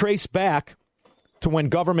you could trace back to when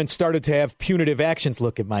government started to have punitive actions.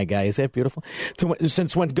 Look at my guy. Is that beautiful?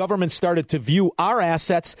 Since when government started to view our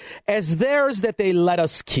assets as theirs that they let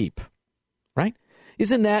us keep, right?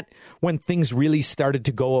 Isn't that when things really started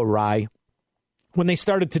to go awry? When they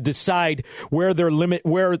started to decide where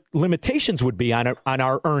limitations would be on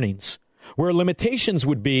our earnings, where limitations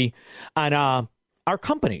would be on our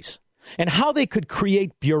companies, and how they could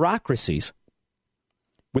create bureaucracies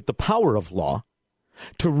with the power of law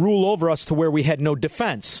to rule over us to where we had no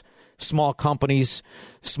defense. Small companies,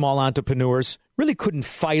 small entrepreneurs really couldn't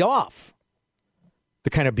fight off the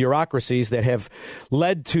kind of bureaucracies that have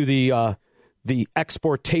led to the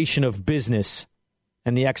exportation of business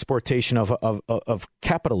and the exportation of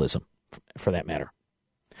capitalism, for that matter.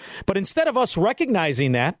 But instead of us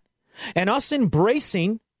recognizing that and us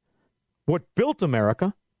embracing what built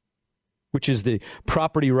America, which is the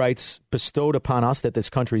property rights bestowed upon us that this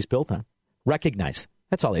country is built on, recognized.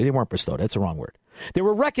 That's all. They weren't bestowed. That's the wrong word. They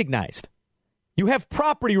were recognized. You have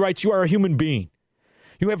property rights. You are a human being.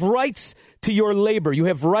 You have rights to your labor. You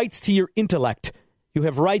have rights to your intellect. You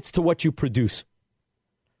have rights to what you produce.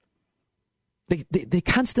 They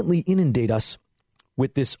constantly inundate us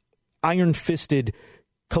with this iron-fisted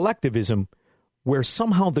collectivism where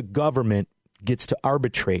somehow the government gets to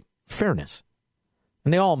arbitrate fairness.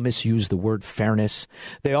 And they all misuse the word fairness.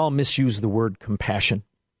 They all misuse the word compassion.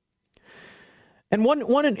 And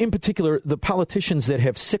one in particular, the politicians that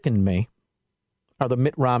have sickened me are the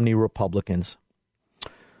Mitt Romney Republicans,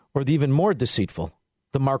 or the even more deceitful,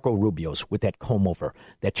 the Marco Rubios with that comb over,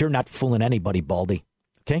 that you're not fooling anybody, Baldy.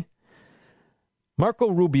 Okay? Marco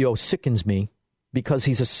Rubio sickens me because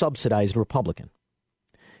he's a subsidized Republican.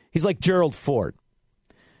 He's like Gerald Ford.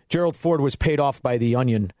 Gerald Ford was paid off by the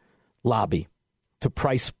onion lobby to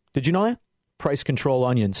price. Did you know that? Price control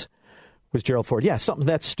onions was Gerald Ford. Yeah, something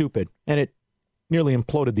that stupid. And it nearly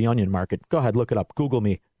imploded the onion market. Go ahead, look it up. Google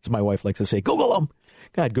me, as my wife likes to say. Google them.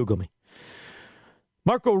 Go ahead, Google me.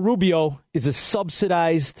 Marco Rubio is a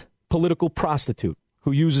subsidized political prostitute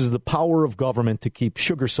who uses the power of government to keep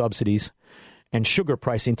sugar subsidies and sugar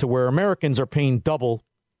pricing to where Americans are paying double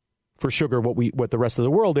for sugar what the rest of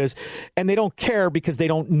the world is, and they don't care because they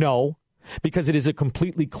don't know, because it is a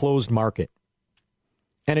completely closed market.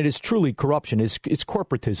 And it is truly corruption. It's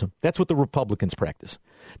corporatism. That's what the Republicans practice.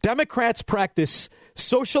 Democrats practice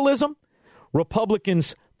socialism.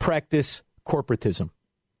 Republicans practice corporatism.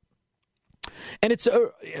 And it's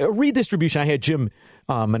a redistribution. I had Jim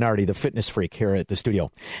Minardi, the fitness freak, here at the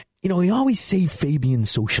studio. You always say Fabian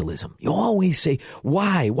socialism. You always say,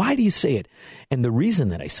 why? Why do you say it? And the reason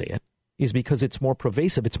that I say it is because it's more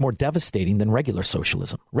pervasive. It's more devastating than regular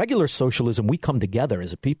socialism. Regular socialism, we come together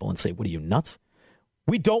as a people and say, what are you, nuts?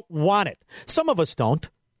 We don't want it. Some of us don't.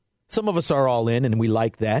 Some of us are all in, and we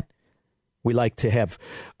like that. We like to have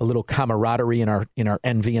a little camaraderie in our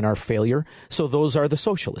envy and our failure. So those are the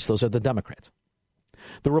socialists. Those are the Democrats.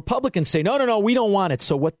 The Republicans say, no, we don't want it.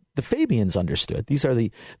 So what the Fabians understood, these are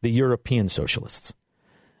the European socialists.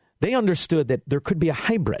 They understood that there could be a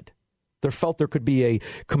hybrid. They felt there could be a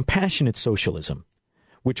compassionate socialism,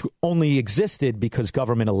 which only existed because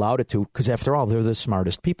government allowed it to, because after all, they're the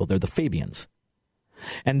smartest people. They're the Fabians.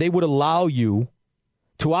 And they would allow you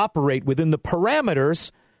to operate within the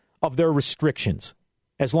parameters of their restrictions,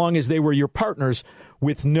 as long as they were your partners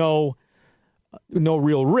with no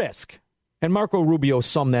real risk. And Marco Rubio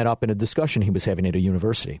summed that up in a discussion he was having at a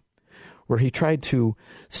university, where he tried to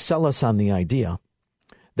sell us on the idea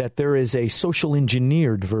that there is a social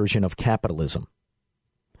engineered version of capitalism,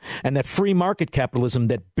 and that free market capitalism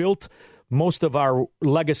that built most of our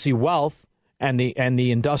legacy wealth and the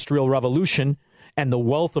Industrial Revolution and the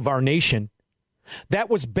wealth of our nation, that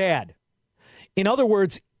was bad. In other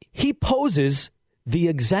words, he poses the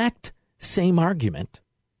exact same argument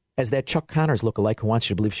as that Chuck Connors lookalike who wants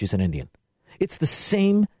you to believe she's an Indian. It's the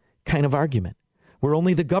same kind of argument, where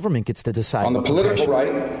only the government gets to decide. On the political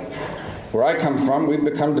right, where I come from, we've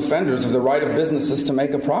become defenders of the right of businesses to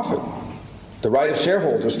make a profit, the right of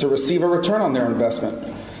shareholders to receive a return on their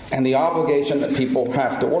investment, and the obligation that people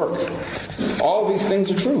have to work. All of these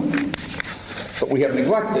things are true, but we have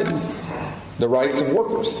neglected the rights of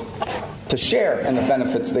workers to share in the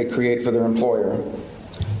benefits they create for their employer.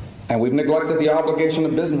 And we've neglected the obligation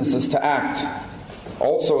of businesses to act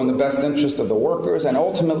also in the best interest of the workers and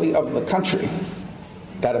ultimately of the country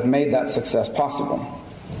that have made that success possible.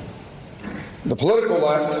 The political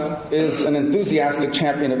left is an enthusiastic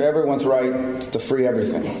champion of everyone's right to free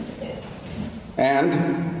everything.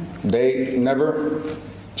 And they never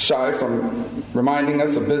shy from reminding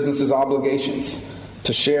us of businesses' obligations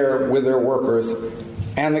to share with their workers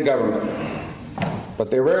and the government.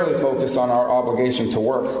 But they rarely focus on our obligation to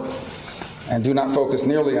work and do not focus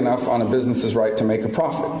nearly enough on a business's right to make a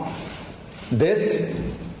profit.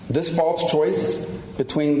 This false choice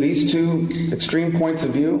between these two extreme points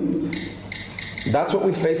of view, that's what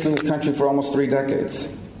we faced in this country for almost 3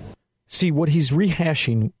 decades. See, what he's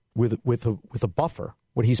rehashing with a buffer,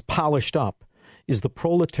 what he's polished up, is the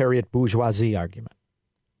proletariat bourgeoisie argument.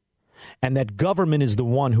 And that government is the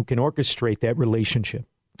one who can orchestrate that relationship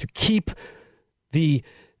to keep the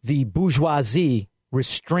bourgeoisie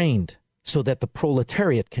restrained so that the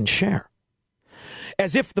proletariat can share.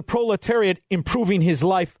 As if the proletariat improving his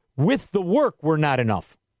life with the work were not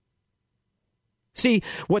enough. See,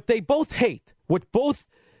 what they both hate, what both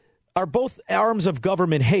arms of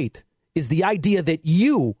government hate, is the idea that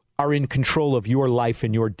you are in control of your life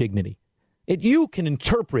and your dignity. That you can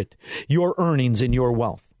interpret your earnings and your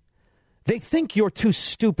wealth. They think you're too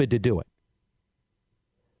stupid to do it.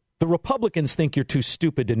 The Republicans think you're too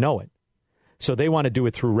stupid to know it, so they want to do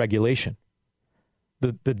it through regulation.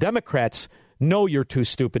 The Democrats know you're too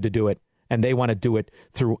stupid to do it, and they want to do it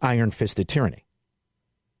through iron-fisted tyranny.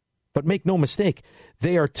 But make no mistake,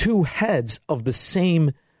 they are two heads of the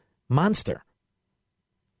same monster.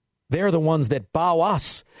 They're the ones that bow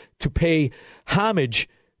us to pay homage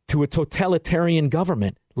to a totalitarian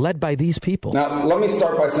government led by these people. Now, let me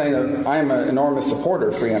start by saying that I am an enormous supporter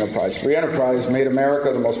of free enterprise. Free enterprise made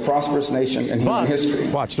America the most prosperous nation in human history.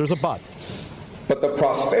 Watch, there's a but. But the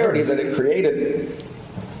prosperity that it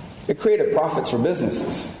created profits for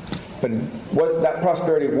businesses. But that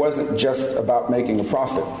prosperity wasn't just about making a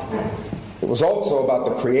profit. It was also about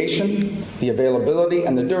the creation, the availability,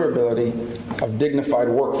 and the durability of dignified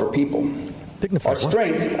work for people. Our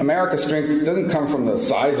strength, America's strength, doesn't come from the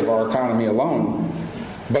size of our economy alone,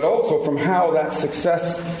 but also from how that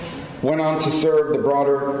success went on to serve the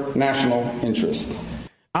broader national interest.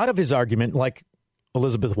 Out of his argument, like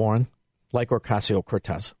Elizabeth Warren, like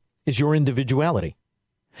Ocasio-Cortez, is your individuality.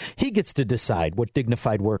 He gets to decide what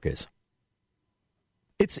dignified work is.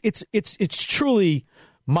 It's truly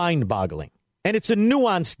mind-boggling, and it's a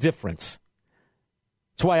nuanced difference.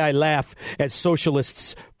 That's why I laugh as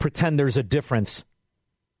socialists pretend there's a difference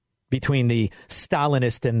between the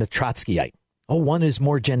Stalinist and the Trotskyite. Oh, one is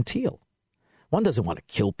more genteel. One doesn't want to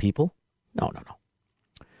kill people. No.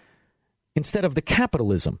 Instead of the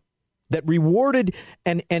capitalism that rewarded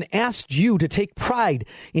and asked you to take pride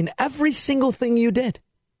in every single thing you did.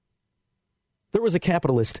 There was a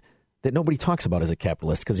capitalist that nobody talks about as a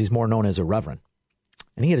capitalist because he's more known as a reverend.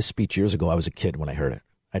 And he had a speech years ago. I was a kid when I heard it.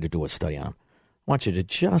 I had to do a study on him. I want you to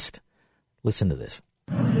just listen to this.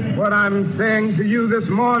 What I'm saying to you this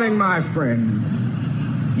morning, my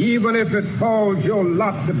friend, even if it falls your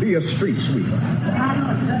lot to be a street sweeper,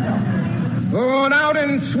 go on out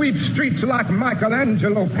and sweep streets like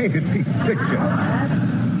Michelangelo painted pictures.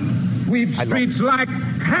 Sweep streets like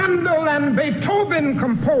Handel and Beethoven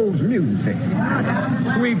composed music.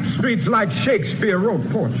 Sweep streets like Shakespeare wrote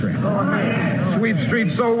poetry. Sweep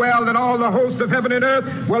streets so well that all the hosts of heaven and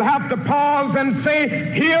earth will have to pause and say,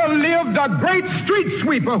 here lived a great street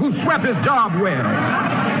sweeper who swept his job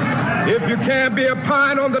well. If you can't be a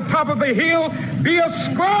pine on the top of the hill, be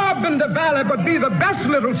a scrub in the valley, but be the best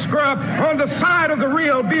little scrub on the side of the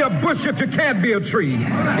rill. Be a bush if you can't be a tree.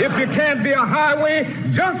 If you can't be a highway,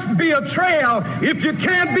 just be a trail. If you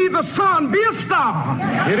can't be the sun, be a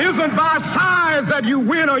star. It isn't by size that you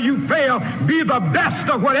win or you fail. Be the best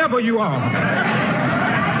of whatever you are.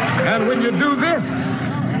 And when you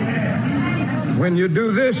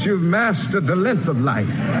do this, you've mastered the length of life.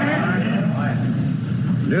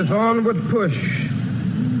 This onward push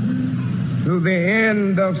to the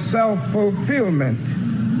end of self-fulfillment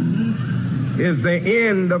is the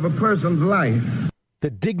end of a person's life. The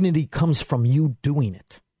dignity comes from you doing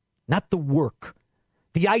it, not the work.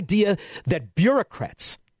 The idea that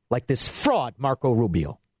bureaucrats like this fraud, Marco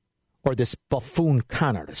Rubio, or this buffoon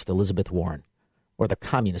con artist, Elizabeth Warren, or the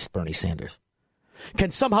communist Bernie Sanders,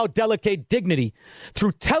 can somehow delegate dignity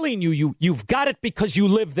through telling you've got it because you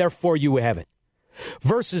live, therefore you have it,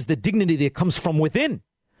 versus the dignity that comes from within,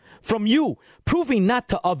 from you, proving not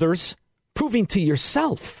to others, proving to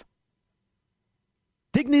yourself.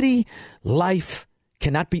 Dignity, life,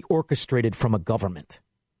 cannot be orchestrated from a government.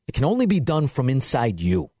 It can only be done from inside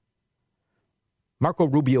you. Marco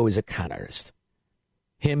Rubio is a con artist.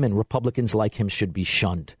 Him and Republicans like him should be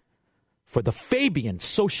shunned. For the Fabian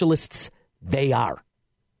socialists they are.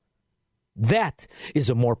 That is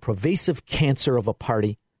a more pervasive cancer of a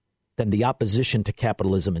party than the opposition to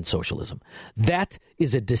capitalism and socialism. That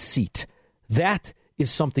is a deceit. That is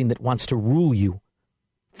something that wants to rule you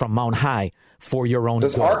from Mount High for your own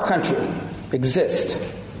good. Does our country exist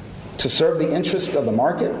to serve the interests of the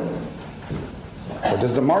market? Or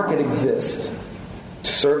does the market exist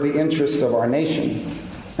to serve the interests of our nation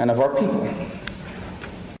and of our people?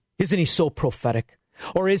 Isn't he so prophetic?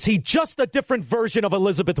 Or is he just a different version of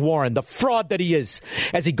Elizabeth Warren, the fraud that he is,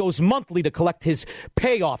 as he goes monthly to collect his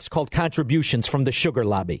payoffs called contributions from the sugar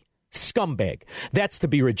lobby? Scumbag. That's to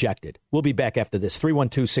be rejected. We'll be back after this.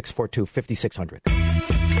 312-642-5600.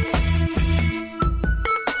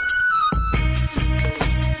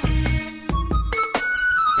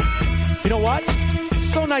 You know what?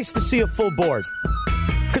 It's so nice to see a full board.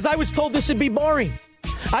 Because I was told this would be boring.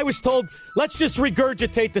 I was told, let's just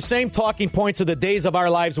regurgitate the same talking points of the days of our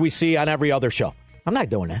lives we see on every other show. I'm not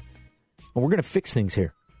doing that. We're going to fix things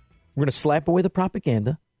here. We're going to slap away the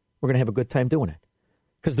propaganda. We're going to have a good time doing it.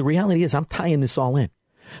 Because the reality is, I'm tying this all in.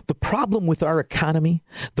 The problem with our economy,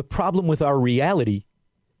 the problem with our reality,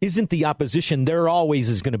 isn't the opposition. There always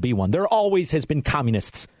is going to be one. There always has been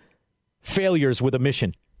communists, failures with a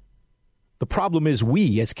mission. The problem is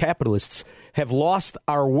we, as capitalists, have lost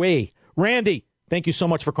our way. Randy, thank you so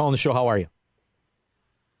much for calling the show. How are you?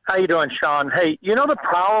 How you doing, Sean? Hey, you know the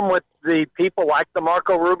problem with the people like the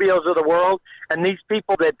Marco Rubios of the world and these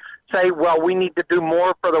people that say, well, we need to do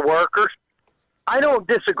more for the workers? I don't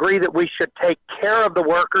disagree that we should take care of the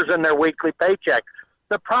workers and their weekly paycheck.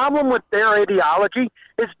 The problem with their ideology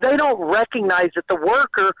is they don't recognize that the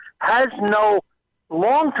worker has no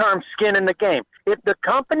long-term skin in the game. If the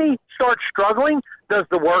company starts struggling, does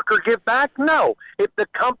the worker give back? No. If the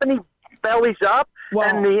company bellies up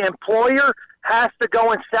and the employer has to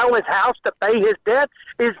go and sell his house to pay his debt,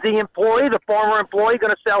 is the employee, the former employee,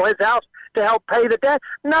 going to sell his house to help pay the debt?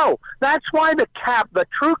 No. That's why the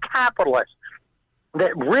true capitalist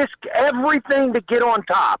that risk everything to get on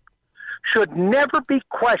top should never be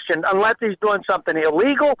questioned unless he's doing something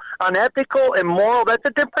illegal, unethical, immoral. That's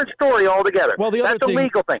a different story altogether. Well, that's a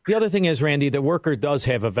legal thing. The other thing is, Randy, the worker does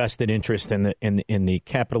have a vested interest in the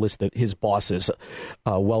capitalist, his boss's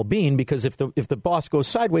well-being, because if the boss goes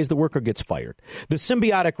sideways, the worker gets fired. The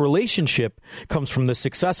symbiotic relationship comes from the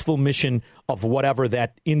successful mission of whatever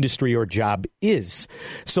that industry or job is.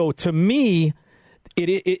 So to me,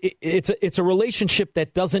 it's a relationship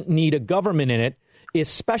that doesn't need a government in it,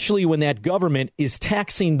 especially when that government is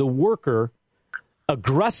taxing the worker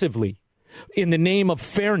aggressively in the name of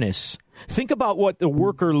fairness. Think about what the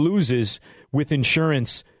worker loses with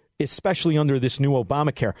insurance, especially under this new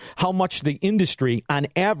Obamacare. How much the industry, on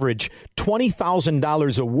average,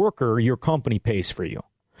 $20,000 a worker your company pays for you.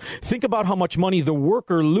 Think about how much money the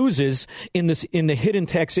worker loses in the hidden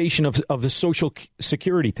taxation of the Social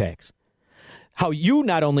Security tax. How you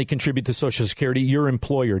not only contribute to Social Security, your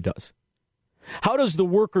employer does. How does the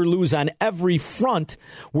worker lose on every front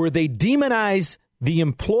where they demonize the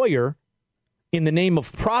employer in the name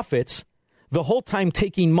of profits, the whole time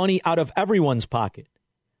taking money out of everyone's pocket?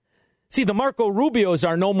 See, the Marco Rubios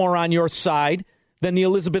are no more on your side than the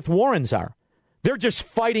Elizabeth Warrens are. They're just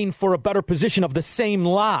fighting for a better position of the same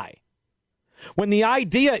lie. When the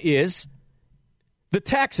idea is the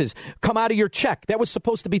taxes come out of your check. That was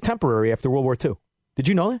supposed to be temporary after World War II. Did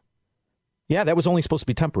you know that? Yeah, that was only supposed to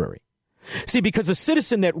be temporary. See, because a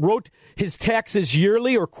citizen that wrote his taxes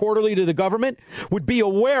yearly or quarterly to the government would be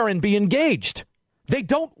aware and be engaged. They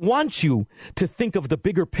don't want you to think of the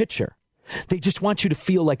bigger picture. They just want you to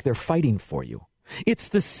feel like they're fighting for you. It's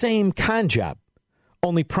the same con job,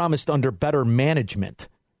 only promised under better management.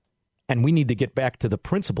 And we need to get back to the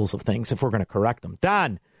principles of things if we're going to correct them.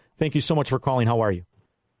 Don, Thank you so much for calling. How are you?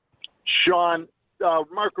 Sean,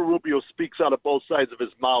 Marco Rubio speaks out of both sides of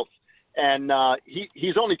his mouth, and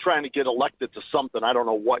he's only trying to get elected to something. I don't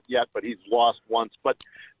know what yet, but he's lost once. But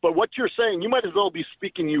what you're saying, you might as well be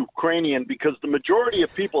speaking Ukrainian, because the majority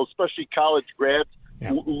of people, especially college grads,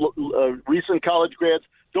 recent college grads,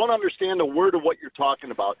 don't understand a word of what you're talking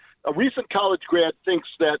about. A recent college grad thinks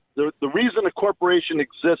that the reason a corporation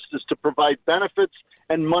exists is to provide benefits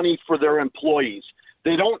and money for their employees.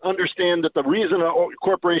 They don't understand that the reason a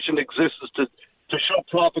corporation exists is to show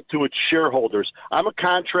profit to its shareholders. I'm a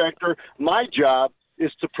contractor. My job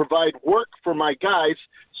is to provide work for my guys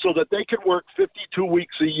so that they can work 52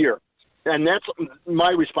 weeks a year. And that's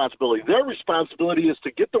my responsibility. Their responsibility is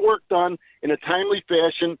to get the work done in a timely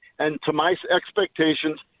fashion and to my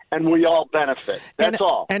expectations, and we all benefit. That's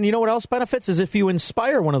all. And you know what else benefits is if you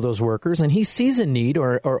inspire one of those workers and he sees a need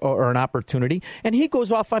or an opportunity, and he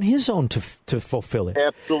goes off on his own to fulfill it.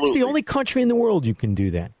 Absolutely. It's the only country in the world you can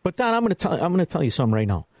do that. But Don, I'm going to tell you something right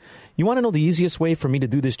now. You want to know the easiest way for me to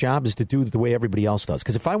do this job is to do it the way everybody else does.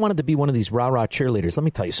 Because if I wanted to be one of these rah-rah cheerleaders, let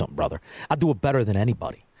me tell you something, brother. I'd do it better than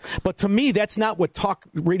anybody. But to me, that's not what talk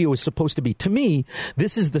radio is supposed to be. To me,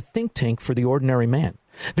 this is the think tank for the ordinary man.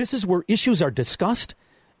 This is where issues are discussed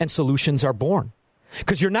and solutions are born.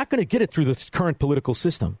 Because you're not going to get it through the current political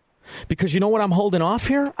system. Because you know what I'm holding off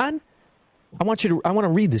here on? I want to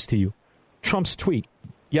read this to you. Trump's tweet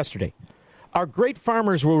yesterday. Our great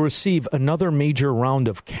farmers will receive another major round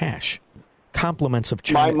of cash. Compliments of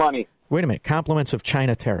China. My money. Wait a minute. Compliments of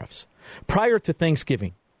China tariffs. Prior to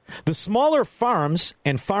Thanksgiving. The smaller farms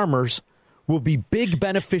and farmers will be big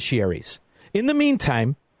beneficiaries. In the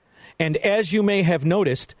meantime, and as you may have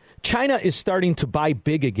noticed, China is starting to buy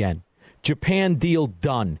big again. Japan deal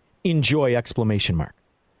done. Enjoy! !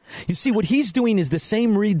 You see, what he's doing is the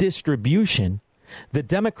same redistribution the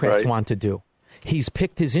Democrats want to do. He's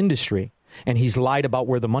picked his industry, and he's lied about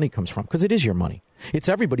where the money comes from, because it is your money. It's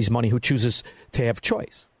everybody's money who chooses to have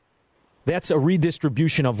choice. That's a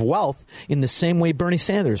redistribution of wealth in the same way Bernie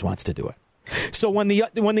Sanders wants to do it. So when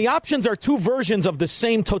the options are two versions of the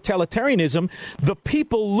same totalitarianism, the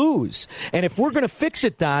people lose. And if we're going to fix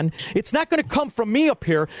it, Don, it's not going to come from me up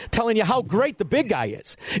here telling you how great the big guy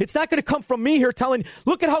is. It's not going to come from me here telling,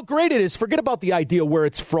 look at how great it is. Forget about the idea where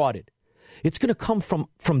it's frauded. It's going to come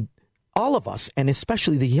from all of us, and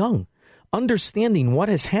especially the young, understanding what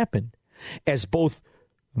has happened as both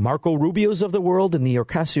Marco Rubios of the world and the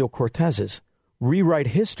Ocasio-Cortezes rewrite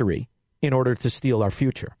history in order to steal our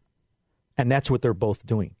future. And that's what they're both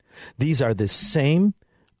doing. These are the same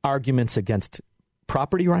arguments against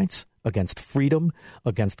property rights, against freedom,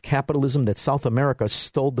 against capitalism that South America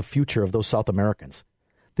stole the future of those South Americans.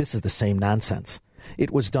 This is the same nonsense.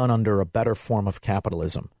 It was done under a better form of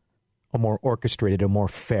capitalism, a more orchestrated, a more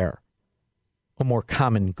fair, a more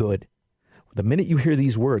common good. The minute you hear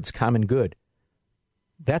these words, common good,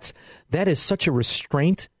 that is such a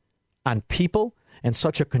restraint on people and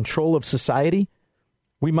such a control of society.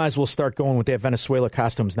 We might as well start going with that Venezuela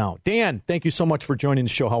costumes now. Dan, thank you so much for joining the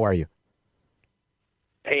show. How are you?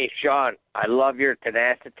 Hey, Sean, I love your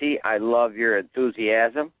tenacity. I love your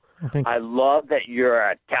enthusiasm. Thank you. I love that you're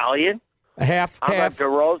Italian. Half. I'm a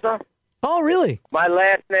DeRosa. Oh, really? My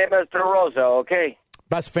last name is DeRosa, okay?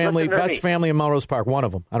 Best family in Melrose Park, one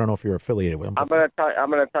of them. I don't know if you're affiliated with them. I'm gonna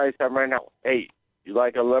tell you something right now. Hey, you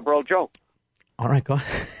like a liberal joke? All right, go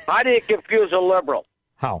ahead. How do you confuse a liberal?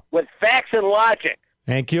 How? With facts and logic.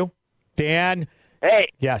 Thank you. Dan? Hey.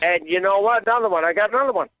 Yes. And you know what? Another one. I got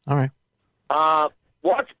another one. All right.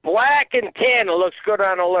 What's black and tan that looks good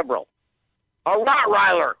on a liberal? A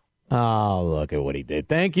Rottweiler. Oh, look at what he did.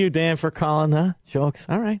 Thank you, Dan, for calling the jokes.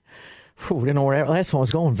 All right. Whew, we didn't know where that last one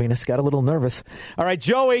was going, Venus. Got a little nervous. All right,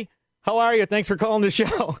 Joey, how are you? Thanks for calling the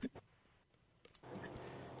show.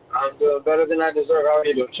 I'm doing better than I deserve. How are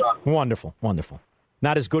you doing, Sean? Wonderful, wonderful.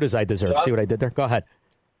 Not as good as I deserve. See what I did there? Go ahead.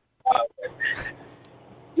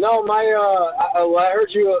 No, I heard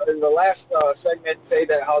you in the last segment say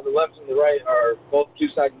that how the left and the right are both two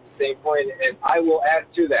sides of the same coin, and I will add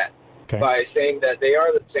to that by saying that they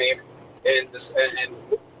are the same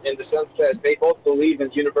in the sense that they both believe in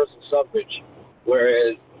universal suffrage,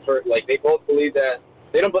 whereas they both believe that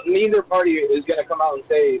neither party is going to come out and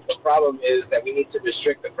say the problem is that we need to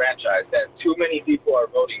restrict the franchise, that too many people are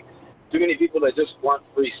voting, too many people that just want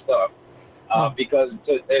free stuff. Because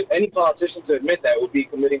any politician to admit that would be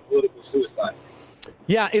committing political suicide.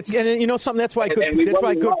 Yeah, and you know something. That's why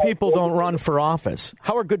good people don't run for office.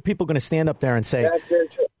 How are good people going to stand up there and say, that's very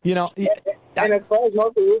true. You know? And as far as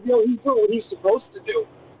Marco Rubio, he's doing what he's supposed to do.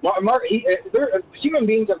 Human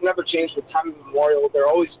beings have never changed with time immemorial. They're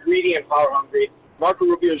always greedy and power hungry. Marco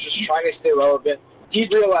Rubio is just trying to stay relevant. he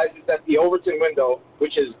realizes that the Overton window,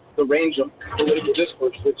 which is the range of political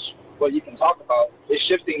discourse, which what you can talk about, is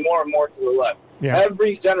shifting more and more to the left. Yeah.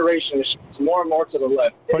 Every generation is shifting more and more to the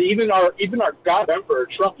left. And even our God Emperor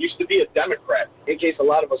Trump used to be a Democrat, in case a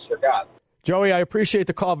lot of us forgot. Joey, I appreciate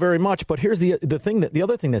the call very much, but here's the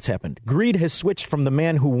other thing that's happened. Greed has switched from the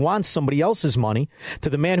man who wants somebody else's money to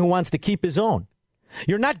the man who wants to keep his own.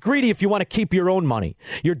 You're not greedy if you want to keep your own money.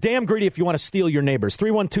 You're damn greedy if you want to steal your neighbor's.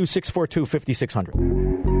 312-642-5600.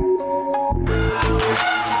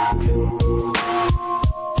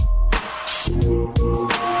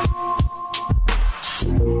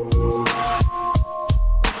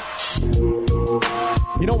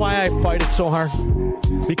 You know why I fight it so hard?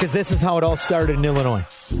 Because this is how it all started in Illinois.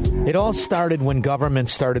 It all started when government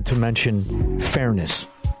started to mention fairness.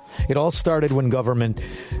 It all started when government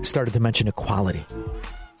started to mention equality.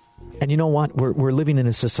 And you know what? We're living in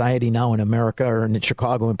a society now in America, or in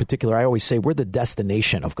Chicago in particular. I always say we're the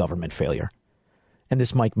destination of government failure. And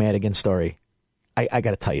this Mike Madigan story, I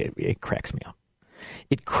got to tell you, it cracks me up.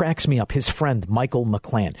 It cracks me up. His friend, Michael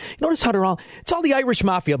McClann. You notice how it's all the Irish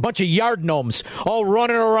mafia, a bunch of yard gnomes all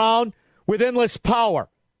running around with endless power.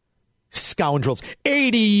 Scoundrels.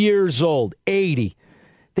 80 years old. 80.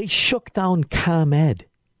 They shook down ComEd.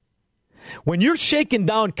 When you're shaking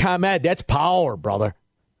down ComEd, that's power, brother.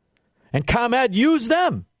 And ComEd used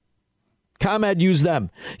them. ComEd used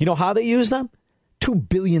them. You know how they used them? $2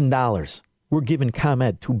 billion. We're giving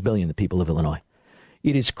ComEd $2 billion, the people of Illinois.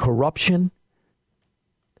 It is corruption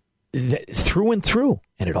through and through.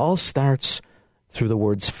 And it all starts through the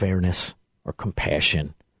words fairness or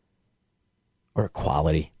compassion or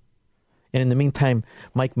equality. And in the meantime,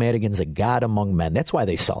 Mike Madigan's a god among men. That's why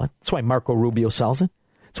they sell it. That's why Marco Rubio sells it.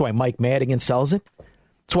 That's why Mike Madigan sells it.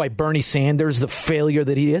 That's why Bernie Sanders, the failure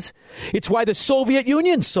that he is. It's why the Soviet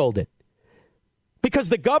Union sold it. Because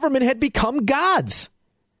the government had become gods.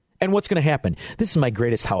 And what's going to happen? This is my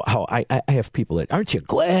greatest how I have people that, aren't you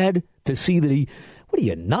glad to see that what are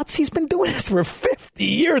you, nuts? He's been doing this for 50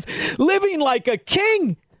 years, living like a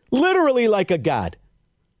king, literally like a god.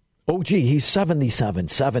 Oh, gee, he's 77,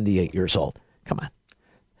 78 years old. Come on.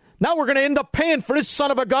 Now we're going to end up paying for this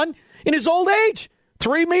son of a gun in his old age.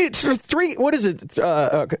 3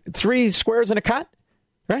 squares and a cot?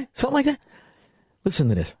 Right? Something like that. Listen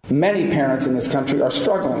to this. Many parents in this country are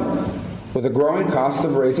struggling with the growing cost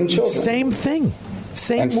of raising children. Same thing.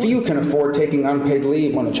 And few can afford taking unpaid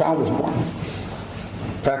leave when a child is born.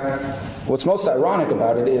 In fact, what's most ironic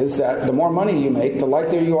about it is that the more money you make, the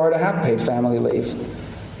likelier you are to have paid family leave.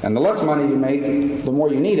 And the less money you make, the more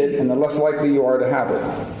you need it, and the less likely you are to have it.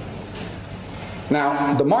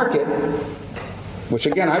 Now, the market, which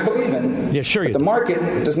again I believe in, but the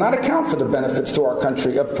market does not account for the benefits to our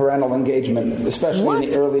country of parental engagement, especially in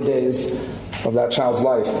the early days of that child's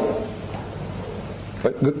life.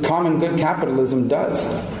 But common good capitalism does.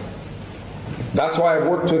 That's why I've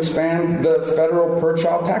worked to expand the federal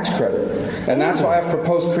per-child tax credit. And that's why I've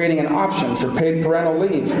proposed creating an option for paid parental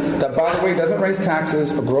leave that, by the way, doesn't raise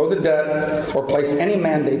taxes or grow the debt or place any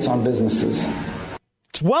mandates on businesses.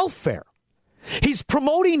 It's welfare. He's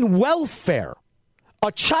promoting welfare.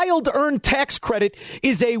 A child-earned tax credit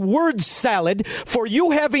is a word salad for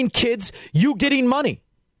you having kids, you getting money.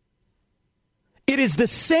 It is the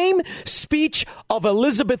same speech of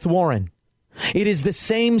Elizabeth Warren. It is the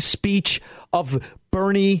same speech of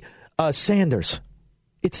Bernie Sanders.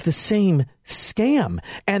 It's the same scam.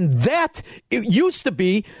 And that it used to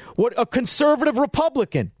be what a conservative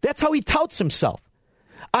Republican. That's how he touts himself.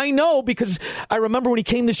 I know because I remember when he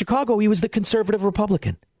came to Chicago, he was the conservative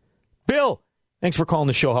Republican. Bill, thanks for calling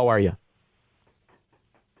the show. How are you?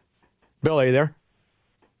 Bill, are you there?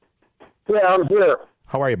 Yeah, I'm here.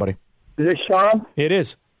 How are you, buddy? Is this Sean? It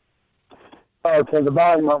is. Okay, the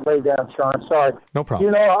volume went way down, Sean. Sorry. No problem.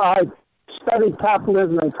 You know, I studied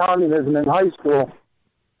capitalism and communism in high school,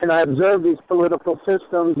 and I observed these political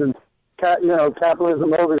systems and,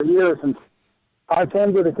 capitalism over the years, and I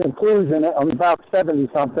came to the conclusion, I'm about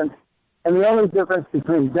 70-something, and the only difference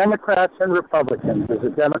between Democrats and Republicans is the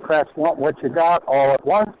Democrats want what you got all at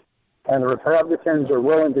once, and the Republicans are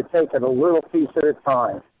willing to take it a little piece at a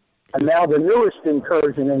time. And now the newest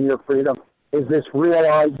incursion in your freedom is this real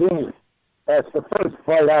ID. That's the first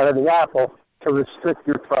bite out of the apple to restrict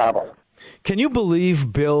your travel. Can you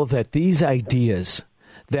believe, Bill, that these ideas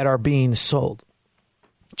that are being sold,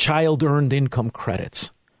 child-earned income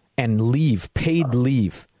credits and leave, paid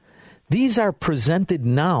leave, these are presented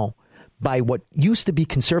now by what used to be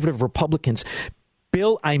conservative Republicans.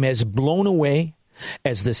 Bill, I'm as blown away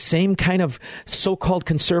as the same kind of so-called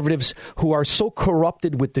conservatives who are so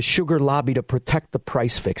corrupted with the sugar lobby to protect the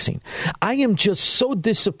price fixing. I am just so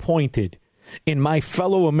disappointed in my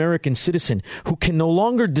fellow American citizen who can no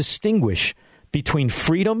longer distinguish between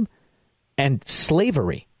freedom and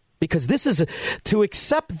slavery. Because this is to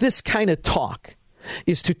accept this kind of talk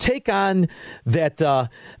is to take on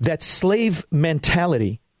that slave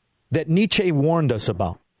mentality that Nietzsche warned us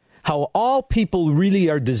about. How all people really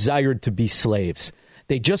are desired to be slaves.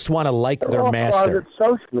 They just want to like their master.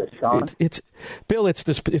 Socialist, Sean. Bill, it's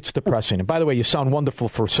depressing. And by the way, you sound wonderful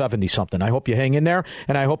for 70-something. I hope you hang in there,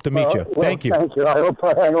 and I hope to meet you. Thank you. Thank you. I hope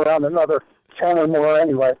I hang around another 10 or more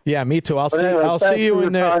anyway. Yeah, me too. I'll see you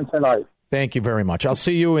in there tonight. Thank you very much. I'll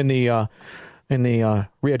see you in the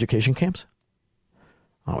re-education camps.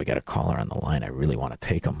 Oh, we got a caller on the line. I really want to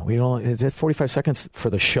take him. Is it 45 seconds for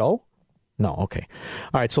the show? No, okay.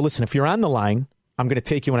 All right, so listen, if you're on the line, I'm going to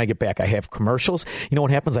take you when I get back. I have commercials. You know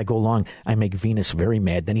what happens? I go along. I make Venus very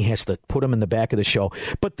mad. Then he has to put him in the back of the show.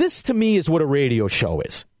 But this, to me, is what a radio show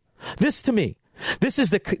is. This, to me, this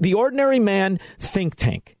is the Ordinary Man think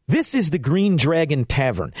tank. This is the Green Dragon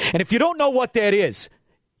Tavern. And if you don't know what that is,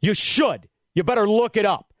 you should. You better look it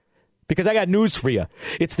up. Because I got news for you.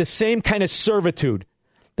 It's the same kind of servitude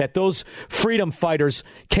that those freedom fighters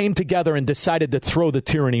came together and decided to throw the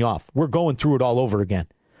tyranny off. We're going through it all over again.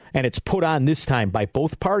 And it's put on this time by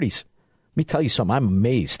both parties. Let me tell you something. I'm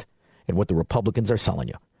amazed at what the Republicans are selling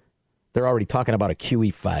you. They're already talking about a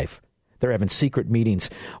QE5. They're having secret meetings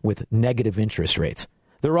with negative interest rates.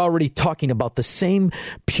 They're already talking about the same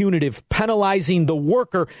punitive penalizing the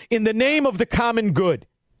worker in the name of the common good.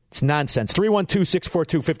 It's nonsense.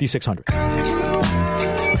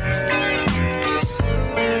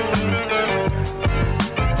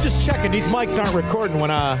 312-642-5600. Just checking. These mics aren't recording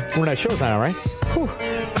when our show's on, all right? Whew.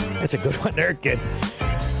 That's a good one there, kid.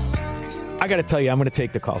 I got to tell you, I'm going to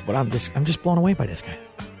take the calls, but I'm just blown away by this guy.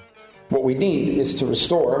 What we need is to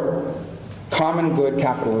restore common good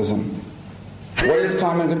capitalism. What is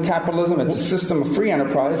common good capitalism? It's a system of free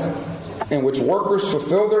enterprise in which workers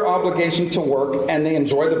fulfill their obligation to work and they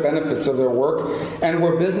enjoy the benefits of their work, and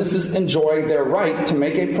where businesses enjoy their right to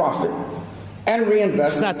make a profit and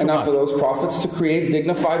reinvest enough of those profits to create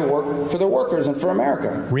dignified work for the workers and for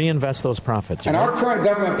America. Reinvest those profits. And our current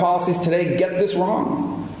government policies today get this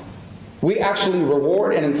wrong. We actually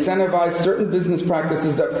reward and incentivize certain business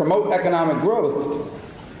practices that promote economic growth,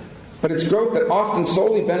 but it's growth that often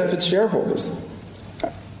solely benefits shareholders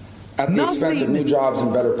at the expense of new jobs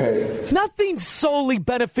and better pay. Nothing solely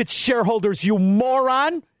benefits shareholders, you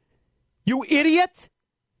moron. You idiot.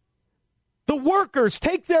 The workers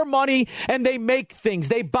take their money and they make things.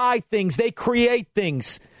 They buy things. They create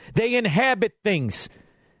things. They inhabit things.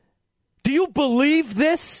 Do you believe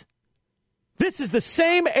this? This is the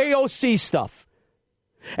same AOC stuff.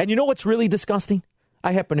 And you know what's really disgusting?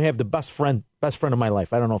 I happen to have the best friend of my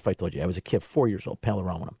life. I don't know if I told you. I was a kid, 4 years old, pal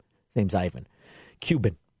around with him. His name's Ivan.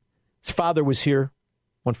 Cuban. His father was here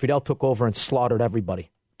when Fidel took over and slaughtered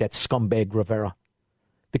everybody. That scumbag Rivera.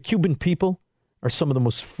 The Cuban people are some of the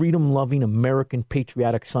most freedom-loving, American,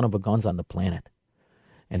 patriotic son of a guns on the planet.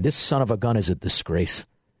 And this son of a gun is a disgrace.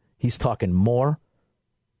 He's talking more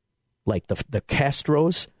like the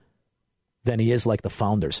Castros than he is like the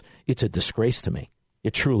founders. It's a disgrace to me.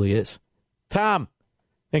 It truly is. Tom,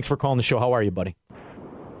 thanks for calling the show. How are you, buddy?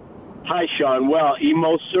 Hi, Sean. Well, he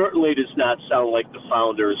most certainly does not sound like the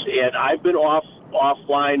founders. And I've been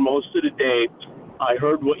offline most of the day. I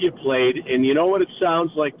heard what you played. And you know what it sounds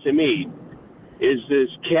like to me? Is this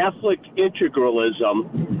Catholic integralism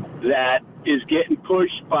that is getting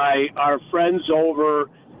pushed by our friends over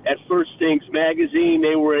at First Things Magazine.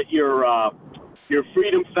 They were at your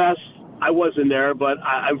Freedom Fest. I wasn't there, but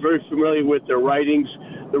I'm very familiar with their writings.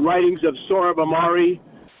 The writings of Sohrab Ahmari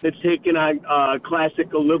that's taken on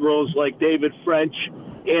classical liberals like David French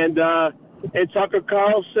and Tucker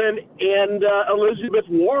Carlson and Elizabeth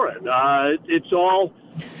Warren.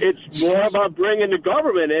 It's more about bringing the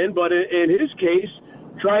government in, but in his case,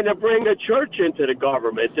 trying to bring a church into the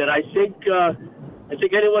government. And I think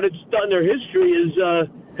anyone that's done their history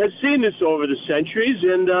has seen this over the centuries,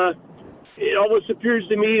 and it almost appears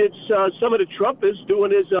to me it's some of the Trumpists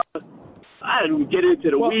doing his. I don't get into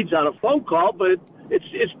the weeds on a phone call, but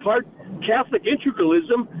it's part Catholic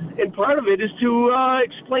integralism, and part of it is to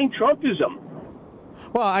explain Trumpism.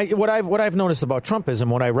 Well, what I've noticed about Trumpism,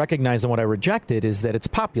 what I recognize and what I rejected, is that it's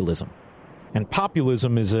populism, and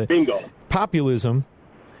populism is a bingo. Populism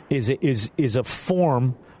is a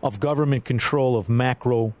form of government control of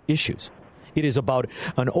macro issues. It is about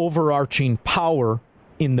an overarching power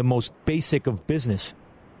in the most basic of business.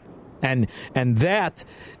 And that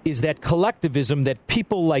is that collectivism that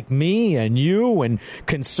people like me and you and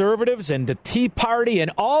conservatives and the Tea Party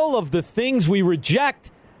and all of the things we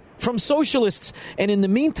reject from socialists. And in the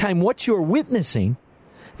meantime, what you're witnessing,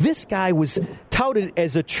 this guy was touted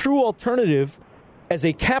as a true alternative, as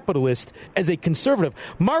a capitalist, as a conservative.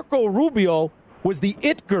 Marco Rubio was the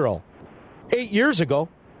it girl 8 years ago.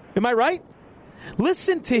 Am I right?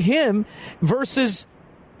 Listen to him versus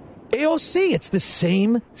AOC. It's the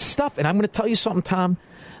same stuff. And I'm going to tell you something, Tom.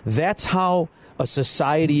 That's how a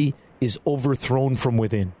society is overthrown from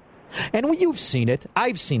within. And you've seen it.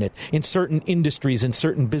 I've seen it in certain industries, in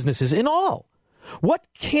certain businesses, in all. What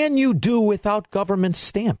can you do without government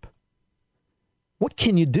stamp? What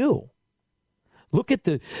can you do? Look at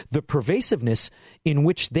the pervasiveness in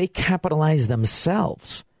which they capitalize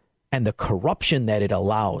themselves and the corruption that it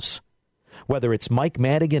allows. Whether it's Mike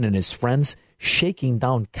Madigan and his friends shaking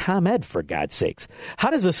down ComEd, for God's sakes. How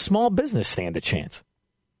does a small business stand a chance?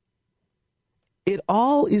 It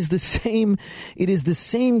all is the same. It is the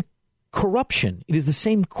same corruption. It is the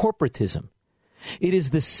same corporatism. It is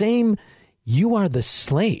the same, you are the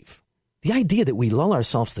slave. The idea that we lull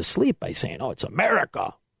ourselves to sleep by saying, oh, it's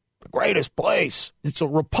America, the greatest place. It's a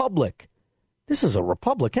republic. This is a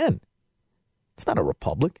republican. It's not a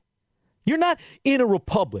republic. You're not in a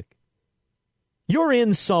republic. You're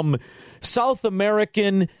in some South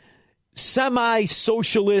American,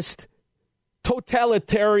 semi-socialist,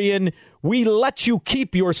 totalitarian, we let you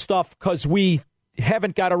keep your stuff because we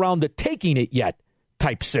haven't got around to taking it yet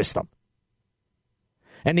type system.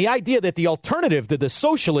 And the idea that the alternative to the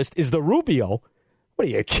socialist is the Rubio, what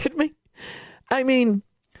are you kidding me? I mean,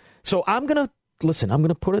 so I'm going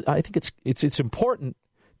to put it, I think it's important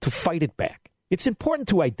to fight it back. It's important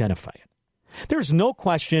to identify it. There's no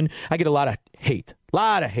question. I get a lot of hate.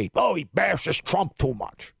 Oh, he bashes Trump too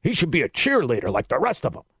much. He should be a cheerleader like the rest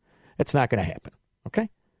of them. It's not going to happen, okay?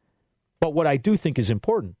 But what I do think is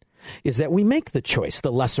important is that we make the choice,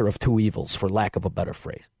 the lesser of two evils, for lack of a better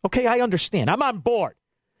phrase. Okay, I understand. I'm on board.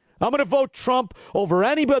 I'm going to vote Trump over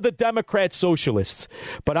any of the Democrat socialists.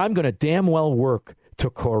 But I'm going to damn well work to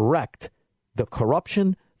correct the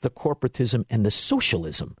corruption, the corporatism, and the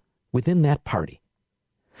socialism within that party.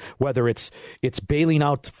 Whether it's bailing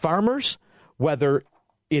out farmers, whether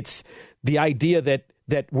it's the idea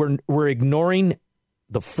that we're ignoring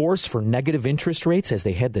the force for negative interest rates as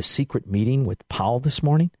they had the secret meeting with Powell this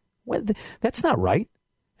morning. Well, that's not right.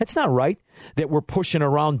 That's not right that we're pushing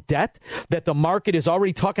around debt, that the market is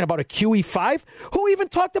already talking about a QE5. Who even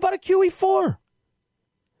talked about a QE4?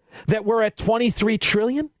 That we're at $23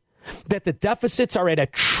 trillion? That the deficits are at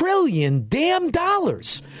 $1 trillion damn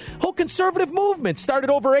dollars. Whole conservative movement started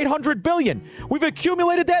over $800 billion. We've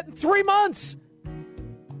accumulated that in 3 months.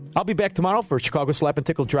 I'll be back tomorrow for Chicago Slap and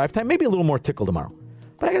Tickle Drive Time. Maybe a little more tickle tomorrow.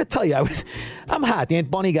 But I got to tell you, I'm hot.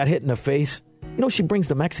 Aunt Bunny got hit in the face. You know, she brings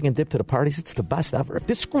the Mexican dip to the parties. It's the best ever. If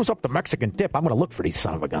this screws up the Mexican dip, I'm going to look for these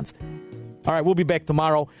son of a guns. All right, we'll be back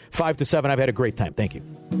tomorrow, 5 to 7. I've had a great time. Thank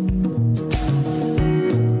you.